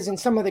challenges and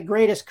some of the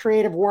greatest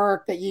creative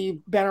work that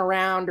you've been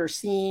around or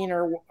seen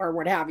or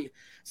what have you.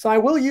 So I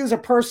will use a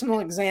personal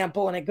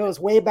example, and it goes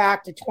way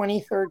back to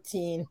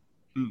 2013.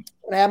 When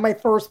I had my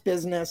first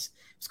business.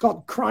 It's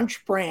called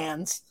Crunch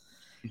Brands.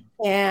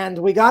 And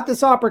we got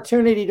this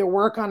opportunity to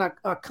work on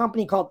a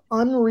company called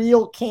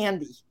Unreal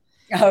Candy.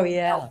 Oh,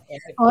 yeah.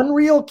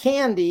 Unreal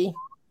Candy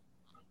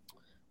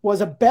was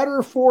a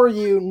better for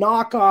you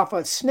knockoff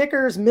of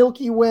Snickers,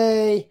 Milky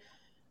Way,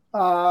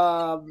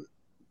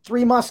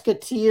 Three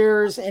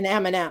Musketeers, and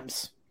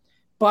M&Ms,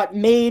 but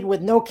made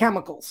with no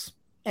chemicals.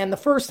 And the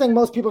first thing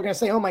most people are going to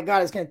say, oh my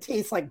God, it's going to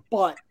taste like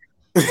butt.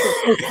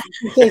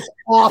 It tastes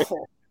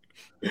awful.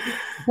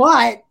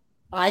 But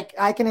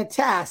I can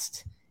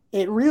attest,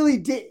 it really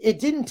did. It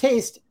didn't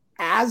taste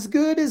as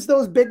good as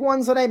those big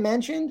ones that I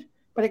mentioned,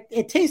 but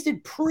it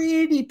tasted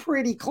pretty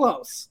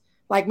close.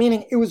 Like,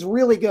 meaning it was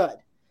really good.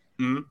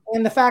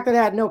 And the fact that it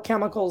had no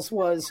chemicals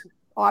was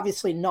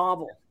obviously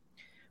novel.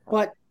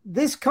 But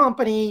this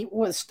company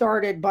was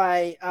started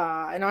by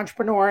an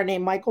entrepreneur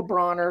named Michael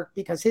Bronner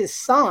because his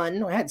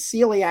son had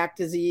celiac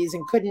disease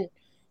and couldn't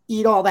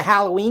eat all the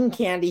Halloween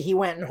candy he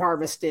went and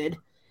harvested.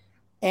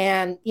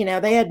 And,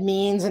 they had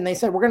means, and they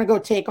said, we're going to go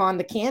take on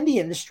the candy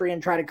industry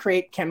and try to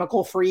create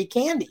chemical-free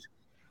candy.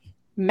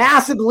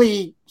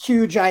 Massively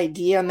huge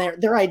idea. And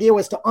their idea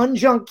was to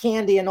unjunk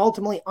candy and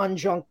ultimately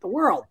unjunk the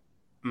world.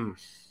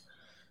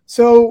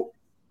 So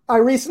I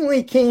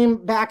recently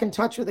came back in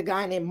touch with a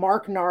guy named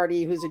Mark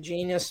Nardi, who's a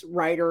genius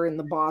writer in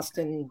the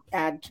Boston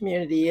ad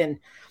community. And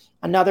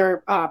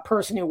another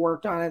person who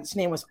worked on it. His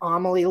name was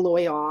Amelie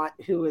Loyot,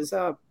 who is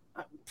a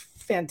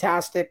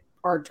fantastic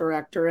art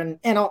director, and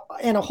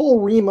a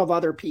whole ream of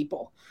other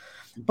people.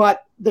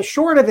 But the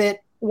short of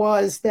it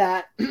was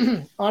that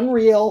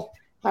Unreal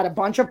had a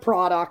bunch of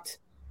product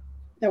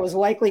that was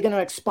likely going to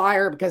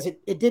expire because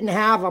it didn't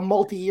have a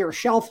multi-year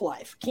shelf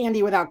life.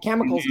 Candy without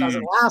chemicals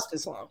doesn't last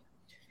as long.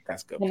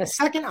 That's good. And the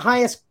second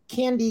highest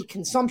candy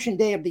consumption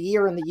day of the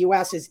year in the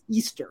US is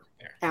Easter,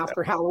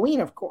 after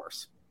Halloween, of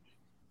course.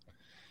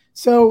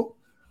 So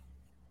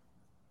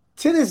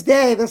to this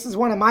day, this is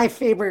one of my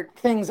favorite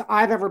things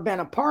I've ever been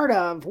a part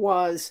of,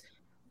 was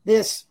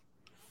this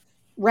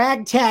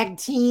ragtag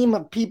team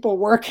of people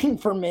working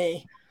for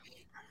me.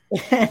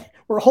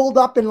 We're holed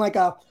up in like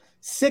a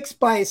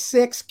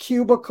 6x6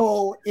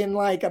 cubicle in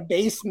like a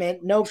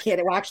basement. No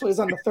kidding. It actually was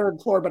on the third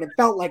floor, but it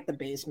felt like the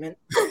basement.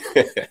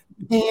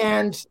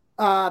 And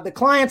the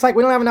client's like,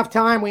 we don't have enough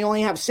time. We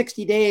only have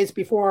 60 days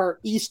before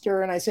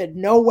Easter. And I said,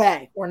 no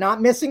way. We're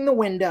not missing the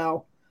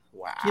window.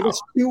 Wow. Give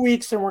us 2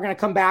 weeks and we're going to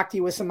come back to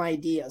you with some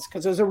ideas,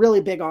 because there's a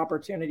really big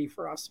opportunity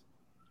for us.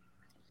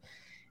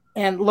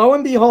 And lo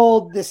and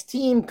behold, this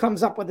team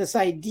comes up with this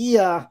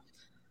idea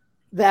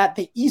that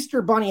the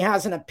Easter Bunny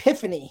has an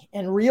epiphany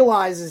and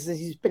realizes that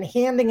he's been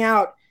handing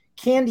out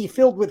candy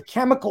filled with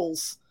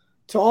chemicals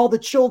to all the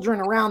children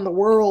around the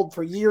world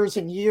for years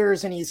and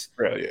years. And he's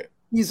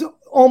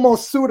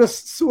almost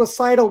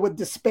suicidal with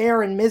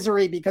despair and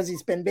misery because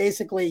he's been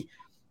basically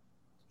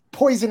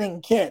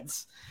poisoning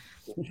kids.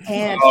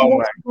 And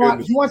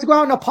he wants to go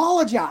out and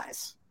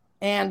apologize.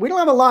 And we don't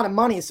have a lot of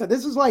money. So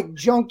this is like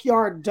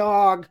Junkyard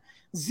Dog,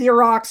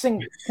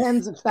 Xeroxing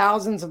tens of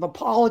thousands of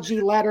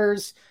apology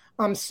letters.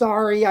 I'm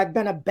sorry, I've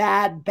been a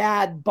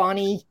bad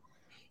bunny.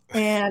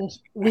 And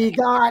we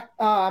got,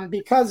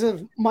 because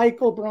of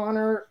Michael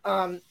Bronner,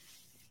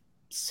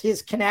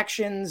 his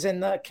connections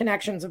and the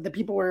connections of the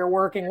people we were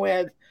working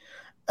with,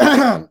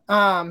 got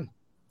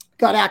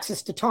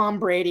access to Tom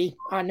Brady,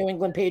 New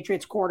England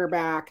Patriots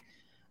quarterback,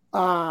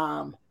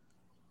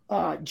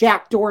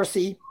 Jack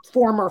Dorsey,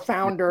 former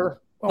founder.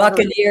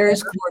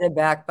 Buccaneers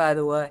quarterback, by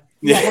the way.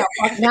 Yeah,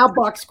 now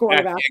Bucks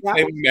quarterback.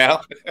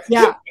 Now.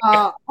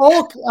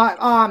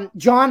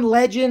 John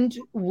Legend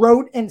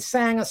wrote and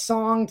sang a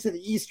song to the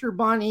Easter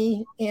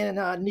Bunny in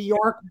a New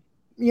York,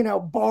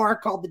 bar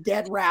called the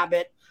Dead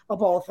Rabbit,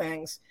 of all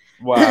things.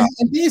 Wow.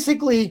 And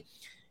basically,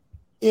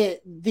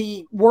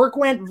 the work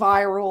went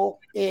viral.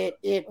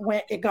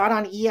 It got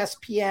on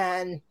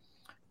ESPN,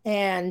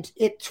 and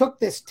it took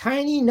this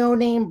tiny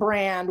no-name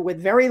brand with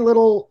very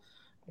little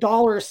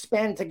dollars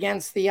spent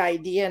against the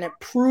idea, and it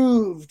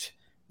proved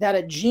that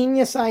a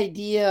genius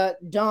idea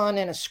done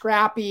in a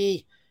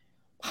scrappy,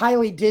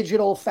 highly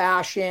digital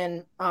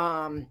fashion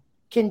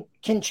can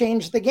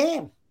change the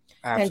game.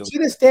 Absolutely. And to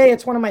this day,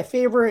 it's one of my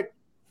favorite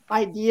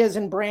ideas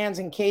and brands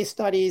and case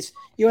studies.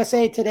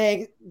 USA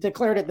Today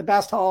declared it the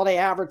best holiday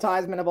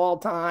advertisement of all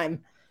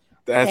time.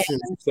 That's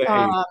insane.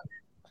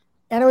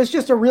 And it was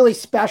just a really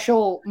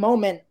special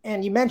moment.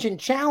 And you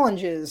mentioned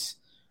challenges.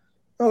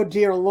 Oh,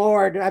 dear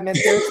Lord. I mean,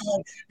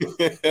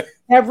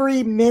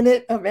 every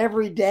minute of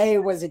every day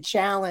was a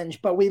challenge,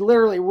 but we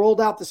literally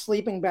rolled out the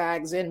sleeping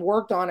bags and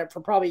worked on it for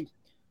probably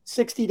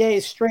 60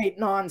 days straight,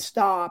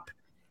 nonstop.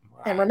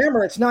 Wow. And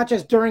remember, it's not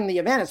just during the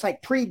event. It's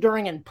like pre,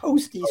 during, and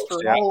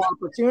post-Easter all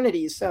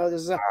opportunities. So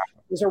there's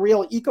a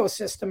real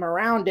ecosystem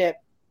around it.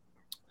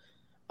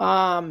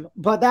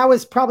 But that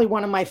was probably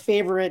one of my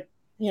favorite.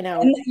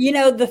 And,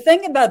 the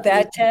thing about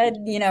that, Ted,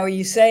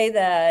 you say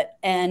that,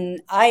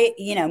 and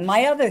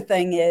my other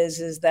thing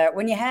is that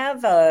when you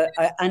have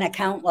an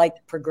account like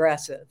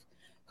Progressive,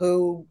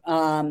 who,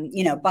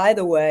 by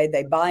the way,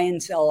 they buy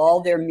and sell all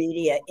their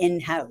media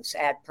in-house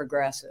at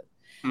Progressive.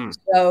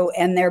 So,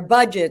 and their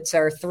budgets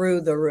are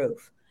through the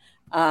roof.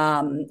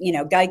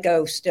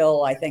 Geico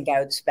still, I think,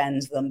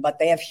 outspends them, but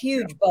they have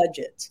huge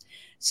budgets.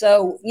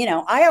 So,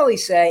 I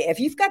always say, if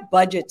you've got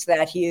budgets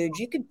that huge,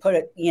 you could put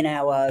it,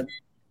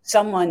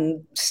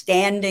 someone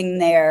standing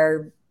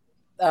there,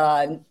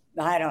 I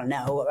don't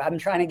know, I'm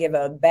trying to give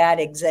a bad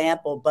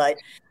example, but,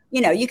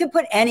 you could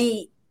put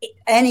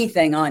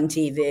anything on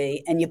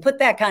TV and you put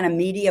that kind of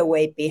media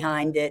weight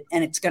behind it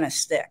and it's going to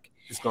stick.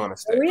 It's going to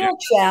stick. The real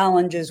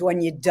challenge is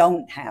when you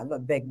don't have a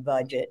big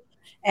budget.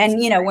 And,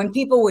 when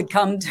people would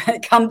come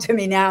to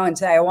me now and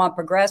say, I want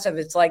Progressive,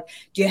 it's like,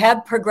 do you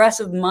have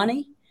Progressive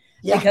money?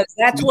 Yeah. Because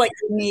that's what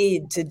you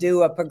need to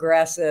do a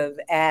Progressive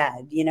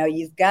ad.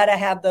 You've got to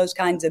have those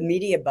kinds of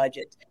media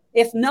budgets.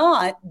 If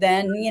not,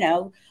 then,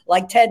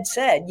 like Ted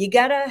said, you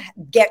got to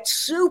get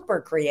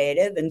super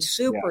creative and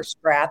super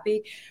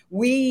scrappy.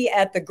 We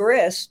at the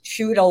Grist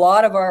shoot a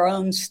lot of our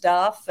own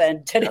stuff.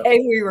 And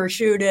today we were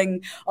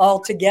shooting all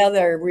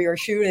together. We were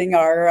shooting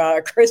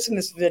our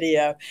Christmas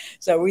video.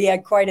 So we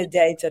had quite a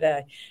day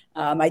today.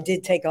 I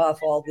did take off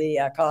all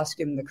the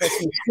costume, the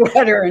Christmas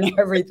sweater and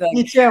everything.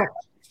 Me too.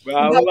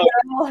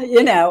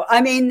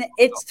 I mean,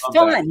 it's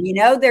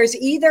fun. There's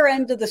either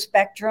end of the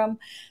spectrum.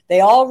 They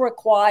all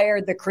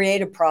require the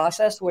creative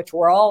process, which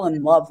we're all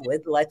in love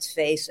with. Let's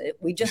face it.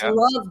 We just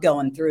love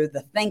going through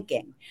the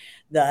thinking.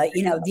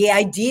 The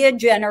idea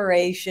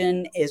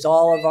generation is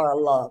all of our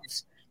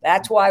loves.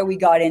 That's why we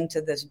got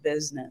into this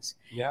business.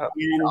 Yeah,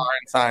 the art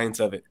and science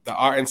of it. The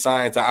art and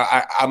science.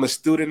 I'm a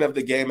student of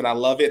the game, and I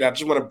love it. I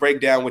just want to break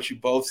down what you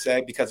both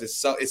said because it's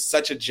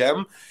such a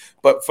gem.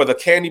 But for the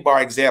candy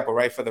bar example,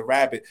 right, for the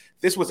rabbit,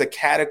 this was a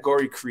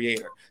category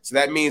creator. So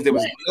that means there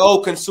was no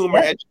consumer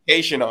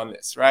education on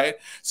this, right?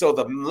 So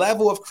the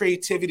level of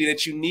creativity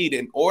that you need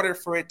in order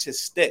for it to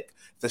stick,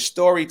 the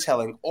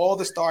storytelling, all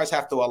the stars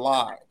have to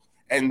align.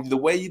 And the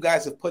way you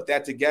guys have put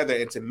that together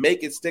and to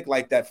make it stick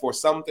like that for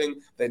something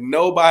that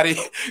nobody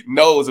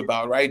knows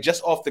about, right?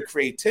 Just off the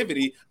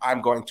creativity,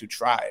 I'm going to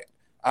try it.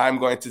 I'm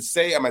going to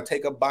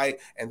take a bite,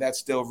 and that's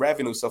still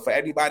revenue. So for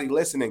anybody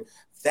listening,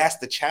 that's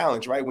the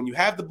challenge, right? When you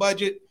have the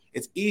budget,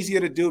 it's easier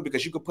to do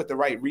because you can put the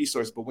right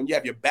resource. But when you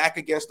have your back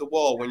against the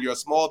wall, when you're a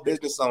small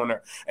business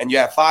owner and you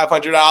have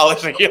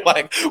 $500 and you're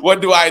like,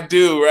 what do I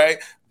do, right?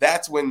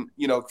 That's when,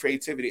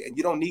 creativity, and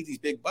you don't need these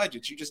big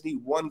budgets. You just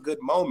need one good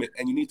moment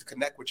and you need to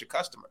connect with your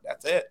customer.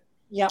 That's it.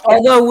 Yeah.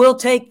 Although we'll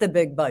take the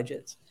big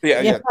budgets.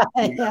 Yeah.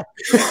 I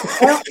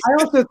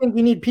also think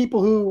you need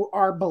people who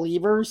are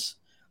believers.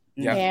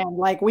 Yeah. And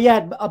like we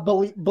had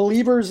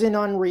believers in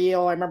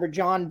Unreal. I remember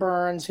John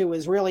Burns, who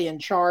was really in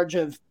charge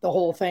of the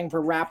whole thing for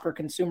Raptor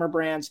Consumer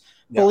Brands,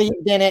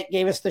 believed in it,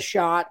 gave us the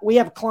shot. We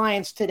have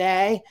clients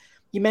today.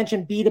 You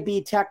mentioned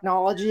B2B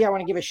technology. I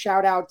want to give a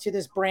shout out to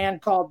this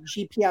brand called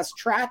GPS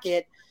Track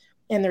It,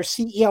 and their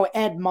CEO,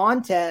 Ed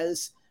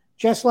Montez,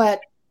 just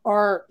let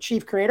our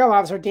chief creative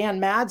officer, Dan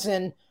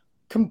Madsen,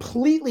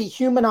 completely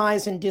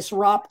humanize and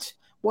disrupt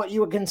what you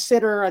would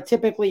consider a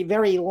typically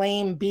very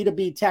lame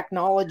B2B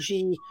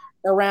technology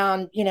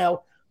around,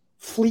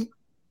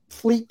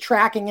 fleet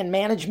tracking and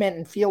management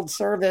and field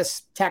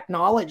service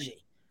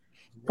technology.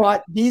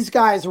 But these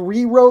guys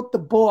rewrote the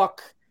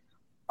book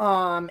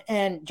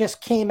and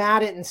just came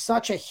at it in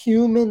such a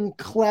human,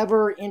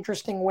 clever,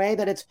 interesting way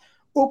that it's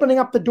opening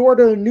up the door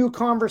to a new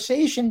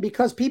conversation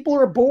because people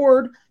are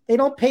bored. They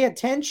don't pay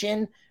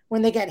attention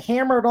when they get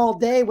hammered all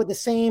day with the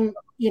same,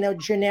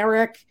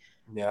 generic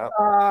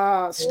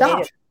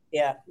stuff.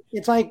 Yeah.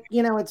 It's like,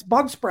 it's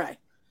bug spray.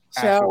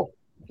 So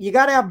you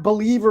got to have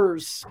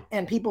believers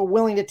and people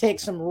willing to take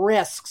some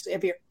risks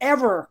if you're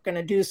ever going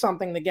to do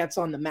something that gets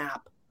on the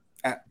map.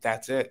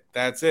 That's it.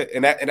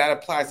 And that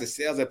applies to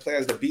sales. That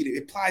applies to B2B.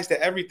 It applies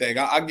to everything.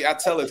 I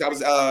tell it. I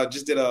was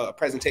just did a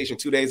presentation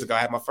 2 days ago. I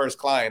had my first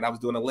client. I was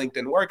doing a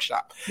LinkedIn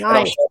workshop. Nice. And I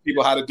was showing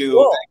people how to do.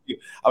 Cool.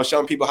 I was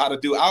showing people how to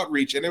do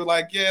outreach, and they were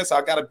like, "Yeah." So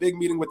I got a big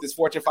meeting with this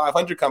Fortune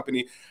 500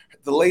 company.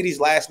 The lady's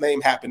last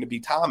name happened to be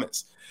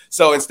Thomas.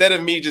 So instead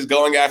of me just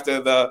going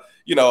after the,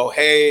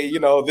 hey,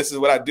 this is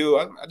what I do,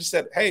 I just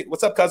said, "Hey,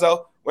 what's up,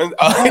 cuzzo? When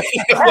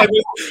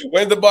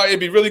the bar, it'd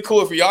be really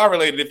cool if we are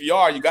related. If you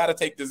are, you got to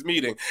take this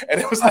meeting." And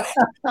it was like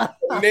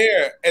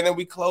there. And then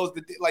we closed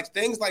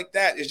things like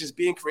that is just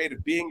being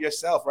creative, being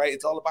yourself, right?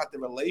 It's all about the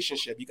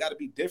relationship. You got to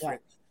be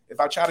different. Yeah. If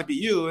I try to be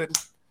you,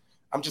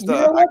 I'm just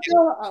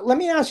let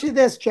me ask you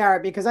this,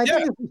 Jared, because I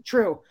think this is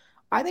true.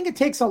 I think it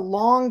takes a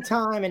long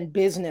time in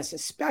business,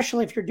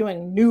 especially if you're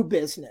doing new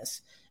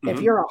business. If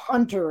you're a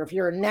hunter, if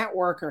you're a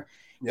networker,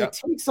 it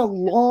takes a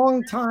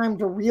long time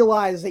to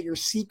realize that your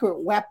secret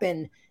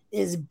weapon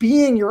is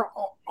being your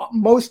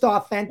most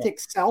authentic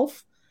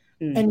self.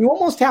 And you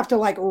almost have to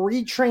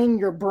retrain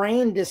your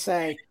brain to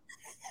say,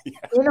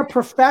 in a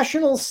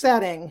professional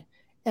setting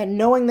and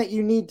knowing that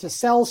you need to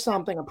sell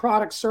something, a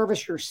product,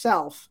 service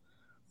yourself.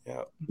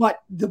 Yeah.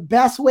 But the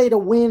best way to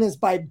win is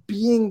by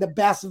being the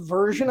best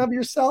version of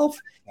yourself.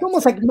 It's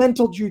almost like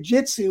mental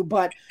jujitsu,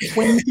 but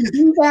when you can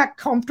be that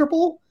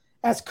comfortable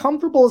as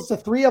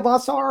the three of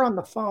us are on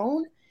the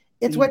phone,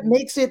 it's what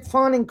makes it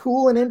fun and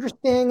cool and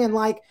interesting and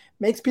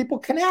makes people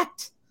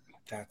connect.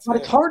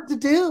 It's hard to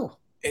do.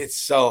 It's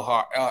so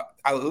hard.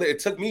 It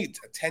took me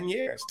 10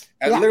 years.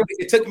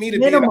 It took me to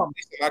be in a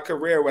place in my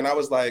career when I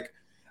was like,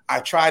 I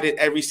tried it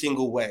every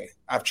single way.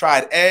 I've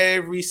tried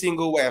every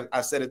single way.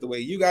 I said it the way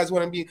you guys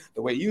want to be,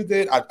 the way you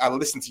did. I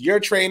listened to your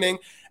training.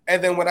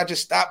 And then when I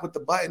just stopped with the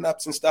button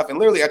ups and stuff, and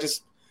literally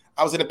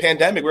I was in a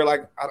pandemic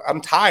where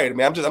I'm tired,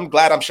 man. I'm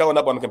glad I'm showing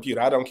up on the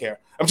computer. I don't care.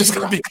 I'm just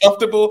going to be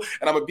comfortable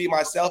and I'm going to be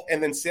myself.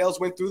 And then sales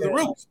went through the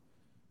roof.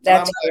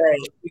 That's great.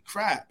 Holy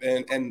crap.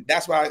 And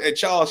that's why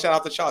Charles, shout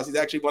out to Charles. He's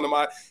actually one of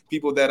my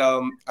people that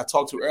I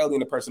talked to early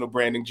in the personal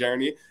branding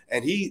journey.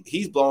 And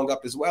he's blowing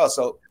up as well.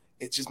 So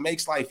it just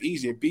makes life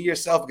easier. Be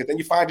yourself, because then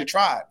you find your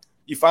tribe.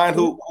 You find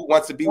who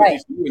wants to be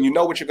with you, and you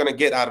know what you're going to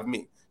get out of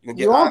me.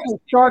 You also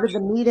started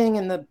the meeting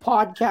and the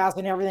podcast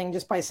and everything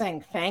just by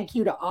saying thank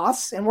you to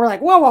us. And we're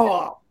like,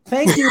 whoa.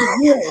 Thank you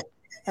to you.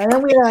 And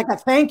then we had a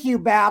thank you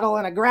battle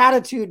and a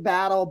gratitude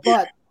battle.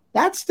 But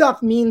that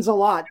stuff means a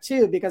lot,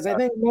 too, because I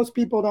think most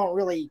people don't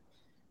really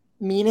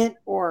mean it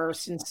or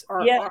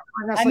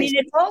I mean,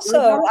 it's also,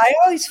 I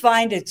always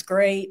find it's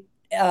great.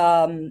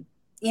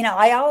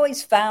 I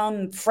always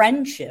found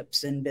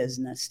friendships in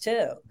business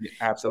too. Yeah,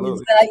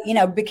 absolutely.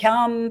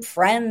 Become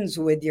friends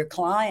with your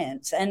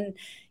clients. And,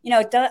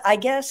 I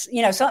guess,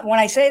 when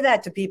I say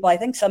that to people, I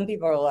think some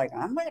people are like,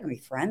 I'm not going to be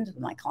friends with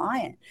my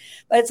client.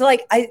 But it's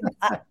like,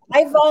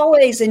 I've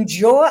always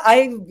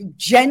I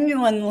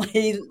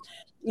genuinely,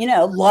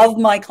 love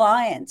my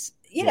clients.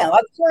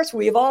 Of course,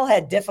 we've all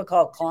had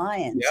difficult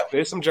clients. Yeah,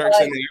 there's some jerks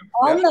in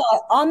there.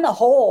 On the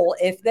whole,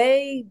 if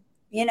they,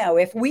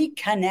 if we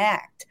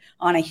connect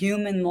on a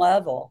human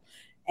level,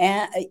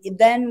 and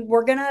then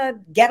we're going to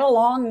get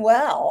along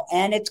well,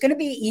 and it's going to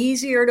be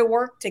easier to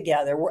work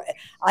together.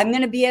 I'm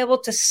going to be able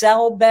to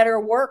sell better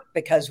work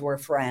because we're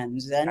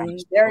friends, and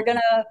absolutely. They're going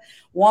to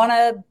want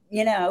to,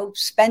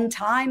 spend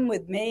time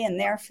with me, and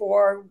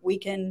therefore we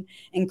can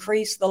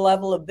increase the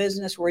level of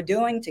business we're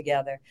doing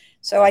together.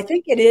 So I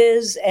think it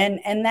is, and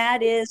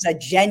that is a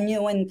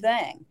genuine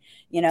thing.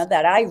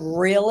 That I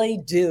really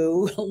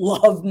do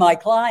love my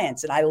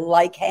clients, and I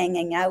like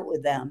hanging out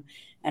with them,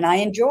 and I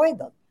enjoy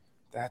them.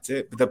 That's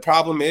it. The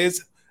problem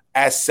is,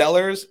 as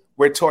sellers,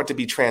 we're taught to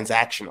be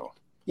transactional.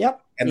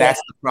 Yep. And that's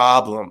the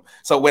problem.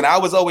 So when I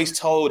was always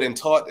told and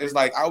taught, it's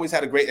like I always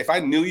had if I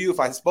knew you,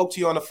 if I spoke to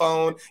you on the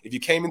phone, if you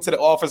came into the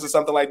office or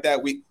something like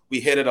that, we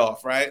hit it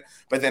off, right?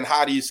 But then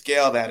how do you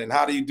scale that? And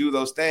how do you do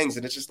those things?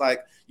 And it's just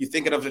like, you're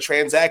thinking of the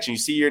transaction. You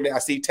see I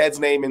see Ted's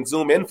name in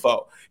Zoom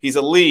info. He's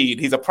a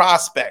lead. He's a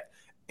prospect.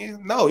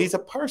 No, he's a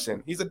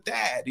person. He's a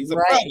dad. He's a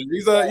brother.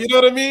 He's you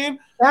know what I mean?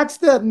 That's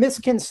the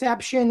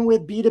misconception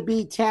with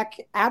B2B tech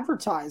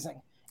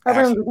advertising.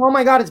 Everyone's like, oh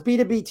my God, it's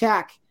B2B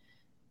tech.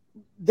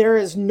 There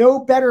is no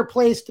better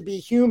place to be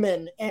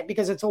human,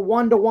 because it's a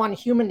one-to-one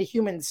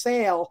human-to-human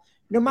sale,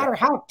 no matter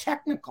how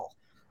technical.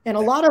 And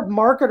a lot of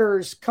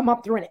marketers come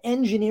up through an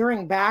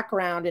engineering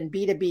background in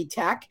B2B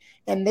tech,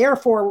 and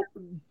therefore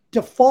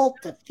default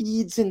to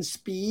feeds and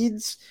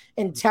speeds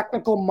and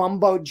technical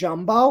mumbo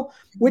jumbo,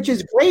 which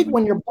is great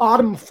when you're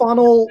bottom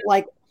funnel,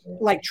 like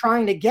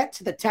trying to get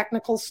to the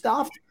technical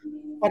stuff.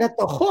 But at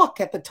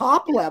the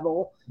top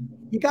level,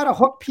 you got to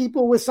hook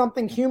people with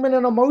something human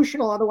and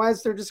emotional.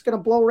 Otherwise, they're just going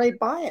to blow right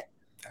by it.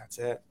 That's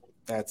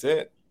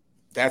it.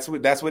 That's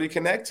what you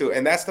connect to.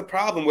 And that's the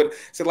problem with,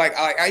 so like,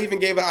 I even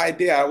gave an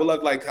idea. I would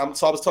love,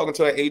 so I was talking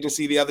to an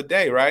agency the other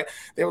day, right?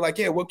 They were like,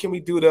 yeah, what can we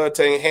do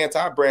to enhance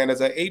our brand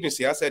as an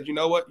agency? I said, you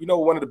know what?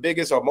 One of the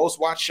biggest or most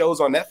watched shows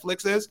on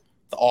Netflix is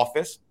The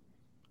Office.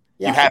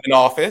 Yeah. You have an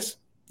office,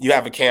 you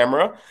have a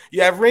camera,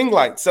 you have ring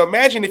lights. So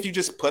imagine if you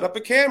just put up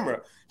a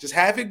camera, just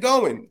have it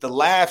going. The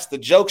laughs, the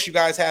jokes you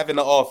guys have in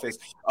the office,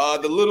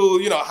 the little,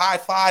 high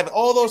five,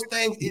 all those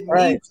things. It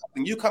means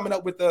something. You coming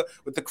up with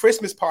the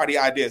Christmas party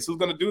ideas. Who's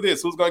going to do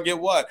this? Who's going to get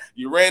what?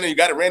 You ran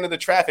into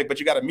traffic, but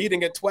you got a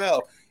meeting at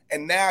 12.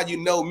 And now you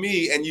know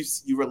me and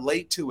you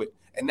relate to it.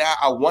 And now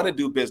I want to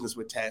do business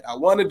with Ted. I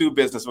want to do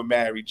business with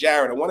Mary,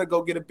 Jared. I want to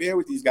go get a beer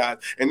with these guys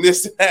and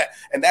this and that.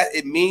 And that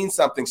it means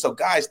something. So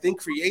guys, think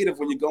creative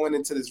when you're going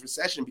into this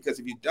recession, because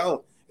if you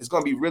don't, it's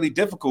going to be really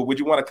difficult. Would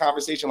you want a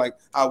conversation like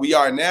how we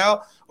are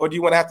now, or do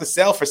you want to have to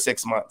sell for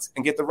 6 months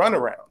and get the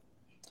runaround?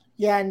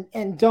 Yeah,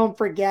 and don't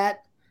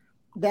forget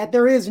that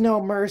there is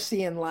no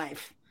mercy in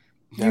life.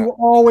 No. You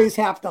always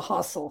have to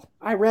hustle.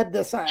 I read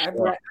this. I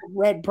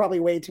read probably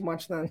way too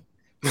much then.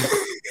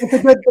 It's a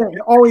good thing.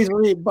 Always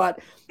read.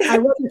 But I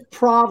read this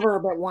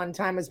proverb at one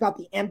time. It's about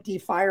the empty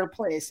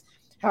fireplace.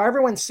 How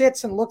everyone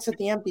sits and looks at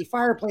the empty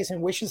fireplace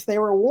and wishes they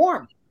were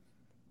warm.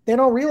 They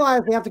don't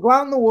realize they have to go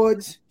out in the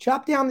woods,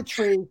 chop down the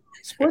tree,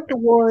 split the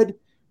wood,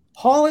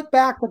 haul it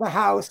back to the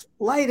house,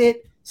 light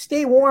it,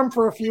 stay warm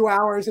for a few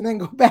hours, and then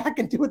go back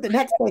and do it the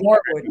next day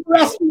the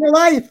rest of your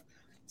life.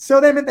 So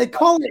then they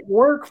call it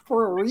work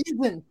for a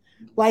reason.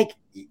 Like,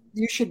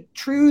 you should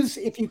choose,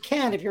 if you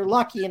can, if you're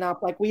lucky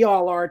enough, like we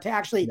all are, to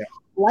actually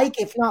like,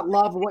 if not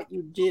love, what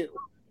you do.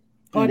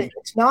 But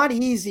it's not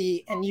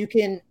easy, and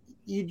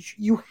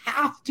you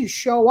have to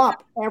show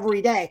up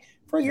every day.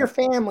 For your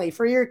family,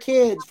 for your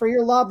kids, for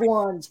your loved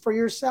ones, for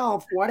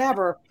yourself,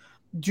 whatever.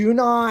 Do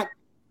not,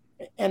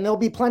 and there'll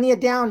be plenty of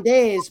down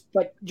days,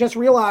 but just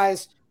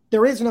realize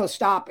there is no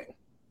stopping.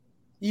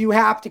 You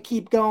have to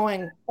keep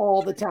going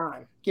all the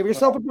time. Give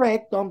yourself a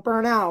break. Don't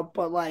burn out.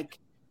 But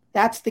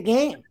that's the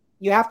game.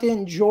 You have to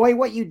enjoy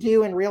what you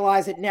do and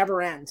realize it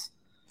never ends.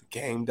 The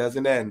game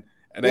doesn't end.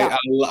 And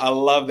I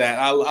love that.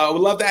 I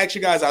would love to ask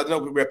you guys. I know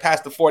we're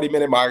past the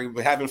 40-minute mark.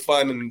 We're having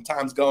fun and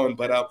time's going.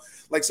 But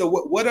so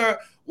what are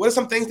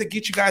some things that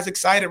get you guys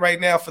excited right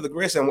now for the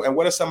Grist, and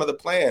what are some of the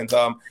plans?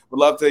 We'd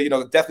love to,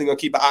 definitely gonna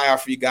keep an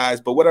out for you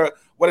guys. But what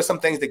are some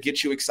things that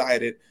get you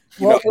excited?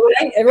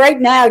 Right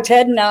now,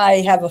 Ted and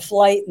I have a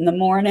flight in the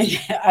morning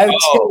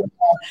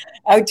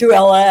out to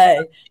LA.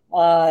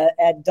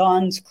 At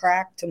Dawn's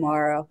Crack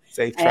tomorrow.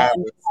 Safe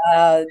travel.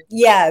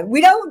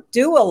 We don't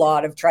do a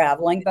lot of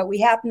traveling, but we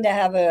happen to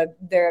have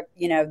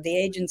the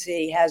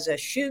agency has a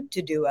shoot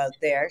to do out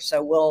there.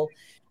 So we'll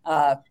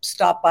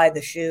stop by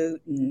the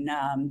shoot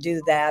and do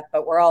that.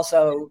 But we're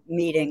also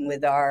meeting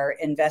with our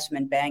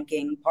investment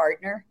banking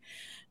partner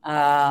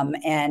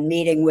and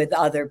meeting with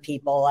other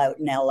people out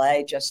in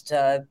LA just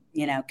to,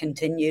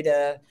 continue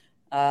to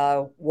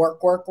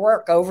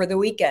work over the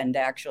weekend.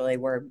 Actually,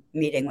 we're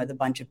meeting with a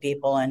bunch of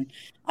people, and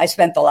I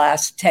spent the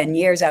last 10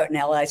 years out in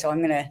LA, so I'm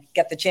going to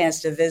get the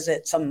chance to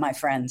visit some of my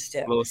friends too.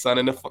 A little fun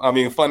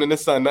in the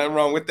sun. Nothing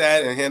wrong with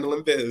that, and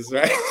handling biz,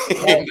 right?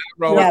 Yeah,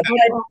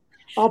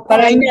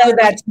 but I know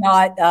that's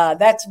not.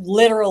 That's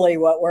literally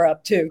what we're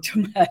up to.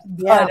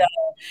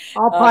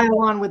 I'll pile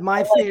on with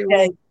my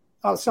fadeaway.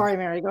 Oh, sorry,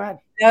 Mary. Go ahead.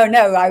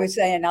 No. I was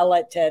saying I'll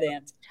let Ted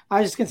answer. I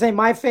was just going to say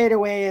my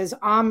fadeaway is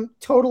I'm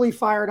totally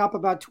fired up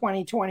about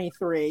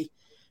 2023.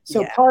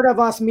 So part of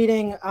us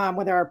meeting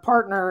with our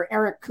partner,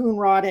 Eric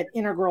Coonrod at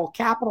Integral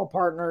Capital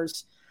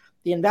Partners,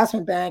 the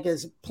investment bank,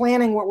 is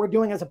planning what we're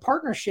doing as a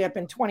partnership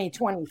in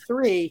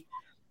 2023.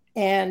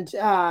 And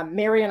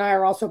Mary and I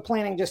are also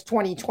planning just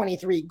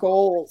 2023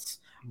 goals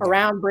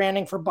around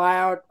branding for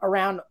buyout,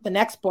 around the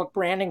next book,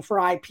 branding for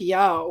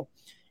IPO,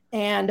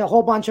 and a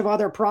whole bunch of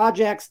other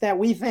projects that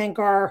we think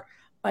are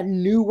a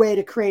new way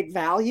to create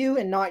value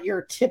and not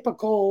your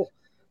typical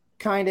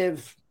kind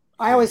of,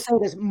 I always say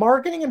this,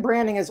 marketing and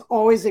branding has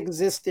always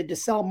existed to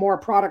sell more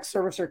product,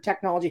 service, or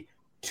technology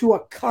to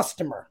a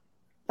customer.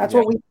 That's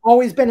what we've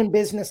always been in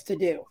business to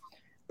do.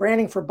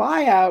 Branding for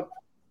buyout,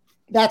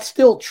 that's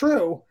still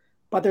true,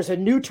 but there's a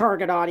new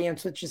target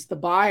audience, which is the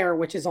buyer,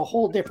 which is a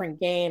whole different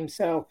game.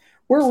 So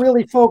we're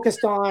really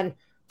focused on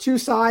two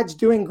sides,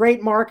 doing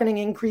great marketing,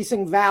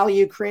 increasing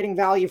value, creating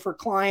value for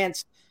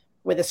clients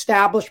with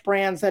established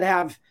brands that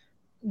have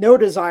no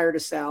desire to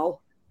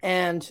sell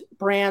and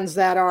brands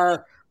that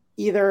are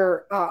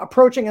either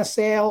approaching a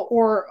sale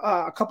or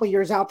a couple of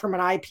years out from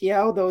an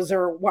IPO. Those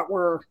are what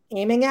we're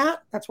aiming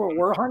at. That's what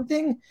we're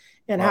hunting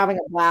and having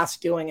a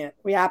blast doing it.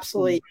 We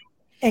absolutely,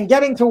 and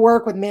getting to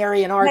work with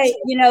Mary and Art. Hey,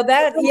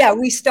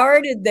 we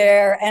started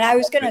there, and I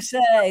was going to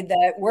say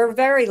that we're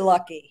very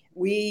lucky.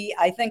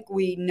 I think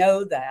we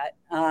know that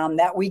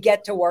we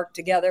get to work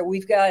together.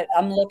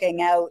 I'm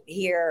looking out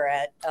here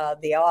at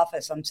the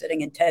office. I'm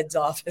sitting in Ted's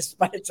office,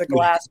 but it's a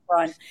glass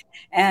front.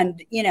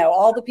 And,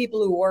 all the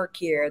people who work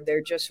here,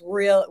 they're just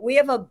real. We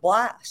have a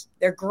blast.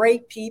 They're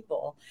great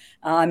people.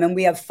 And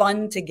we have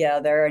fun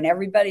together, and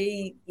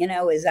everybody,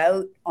 is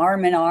out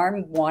arm in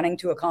arm wanting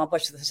to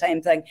accomplish the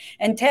same thing.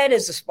 And Ted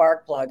is a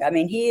spark plug. I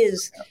mean, he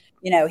is,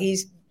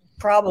 he's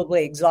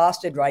probably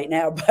exhausted right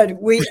now, but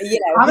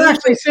I'm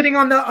actually sitting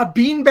on a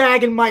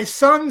beanbag in my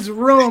son's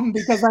room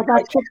because I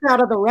got kicked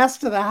out of the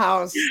rest of the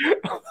house.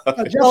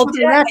 So just for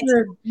the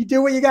record, you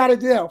do what you got to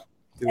do.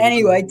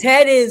 Anyway,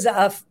 Ted is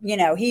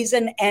he's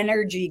an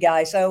energy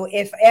guy. So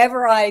if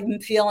ever I'm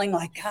feeling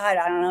like, God,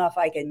 I don't know if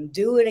I can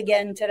do it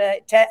again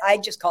today, Ted, I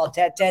just call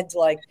Ted. Ted's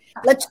like,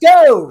 let's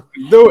go.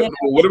 Do it.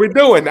 What are we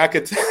doing? I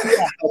could tell,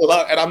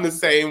 and I'm the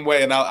same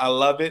way, and I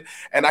love it.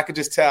 And I could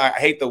just tell, I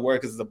hate the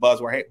word because it's a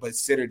buzzword, but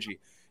synergy.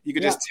 You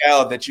could just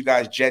tell that you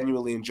guys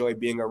genuinely enjoy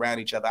being around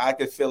each other. I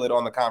could feel it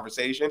on the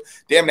conversation.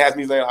 Damn, it has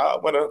me like,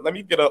 let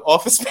me get an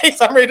office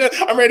space. I'm ready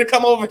to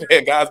come over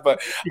there, guys.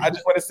 But I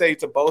just want to say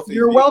to both of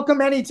you, you're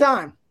welcome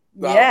anytime.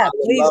 Yeah,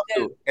 please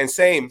do. And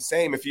same.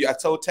 I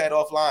told Ted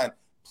offline,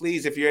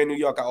 please, if you're in New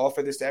York, I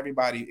offer this to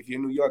everybody. If you're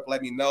in New York,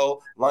 let me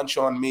know. Lunch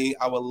on me.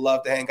 I would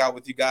love to hang out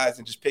with you guys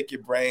and just pick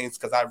your brains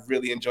because I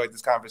really enjoyed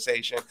this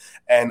conversation.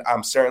 And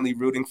I'm certainly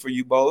rooting for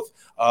you both.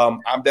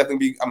 I'm going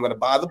to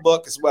buy the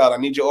book as well. I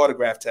need your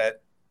autograph, Ted.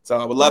 So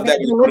I would love that.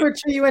 Deliver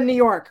to you in New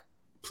York.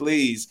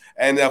 Please.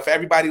 And for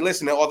everybody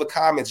listening, all the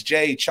comments,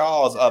 Jay,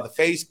 Charles, the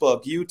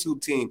Facebook,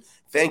 YouTube team,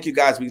 thank you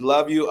guys. We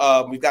love you.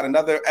 We've got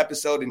another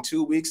episode in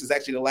 2 weeks. It's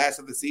actually the last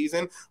of the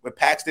season with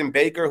Paxton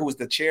Baker, who's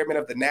the chairman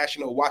of the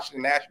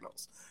Washington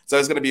Nationals. So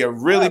it's going to be a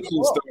really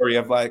cool story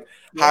of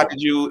how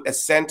did you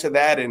ascend to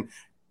that and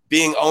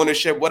being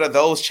ownership? What are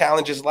those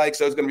challenges like?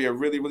 So it's going to be a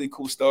really, really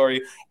cool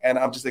story. And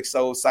I'm just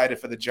so excited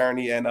for the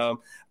journey. And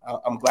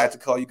I'm glad to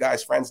call you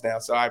guys friends now.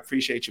 So I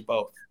appreciate you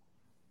both.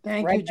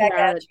 Thank you,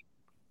 Jared.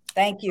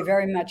 Thank you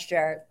very much,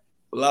 Jared.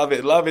 Love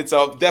it.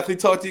 So definitely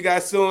talk to you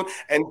guys soon.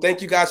 And thank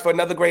you guys for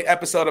another great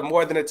episode of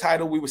More Than a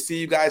Title. We will see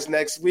you guys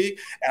next week.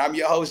 And I'm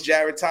your host,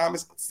 Jared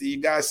Thomas. See you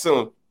guys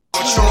soon.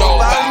 What you know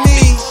about me?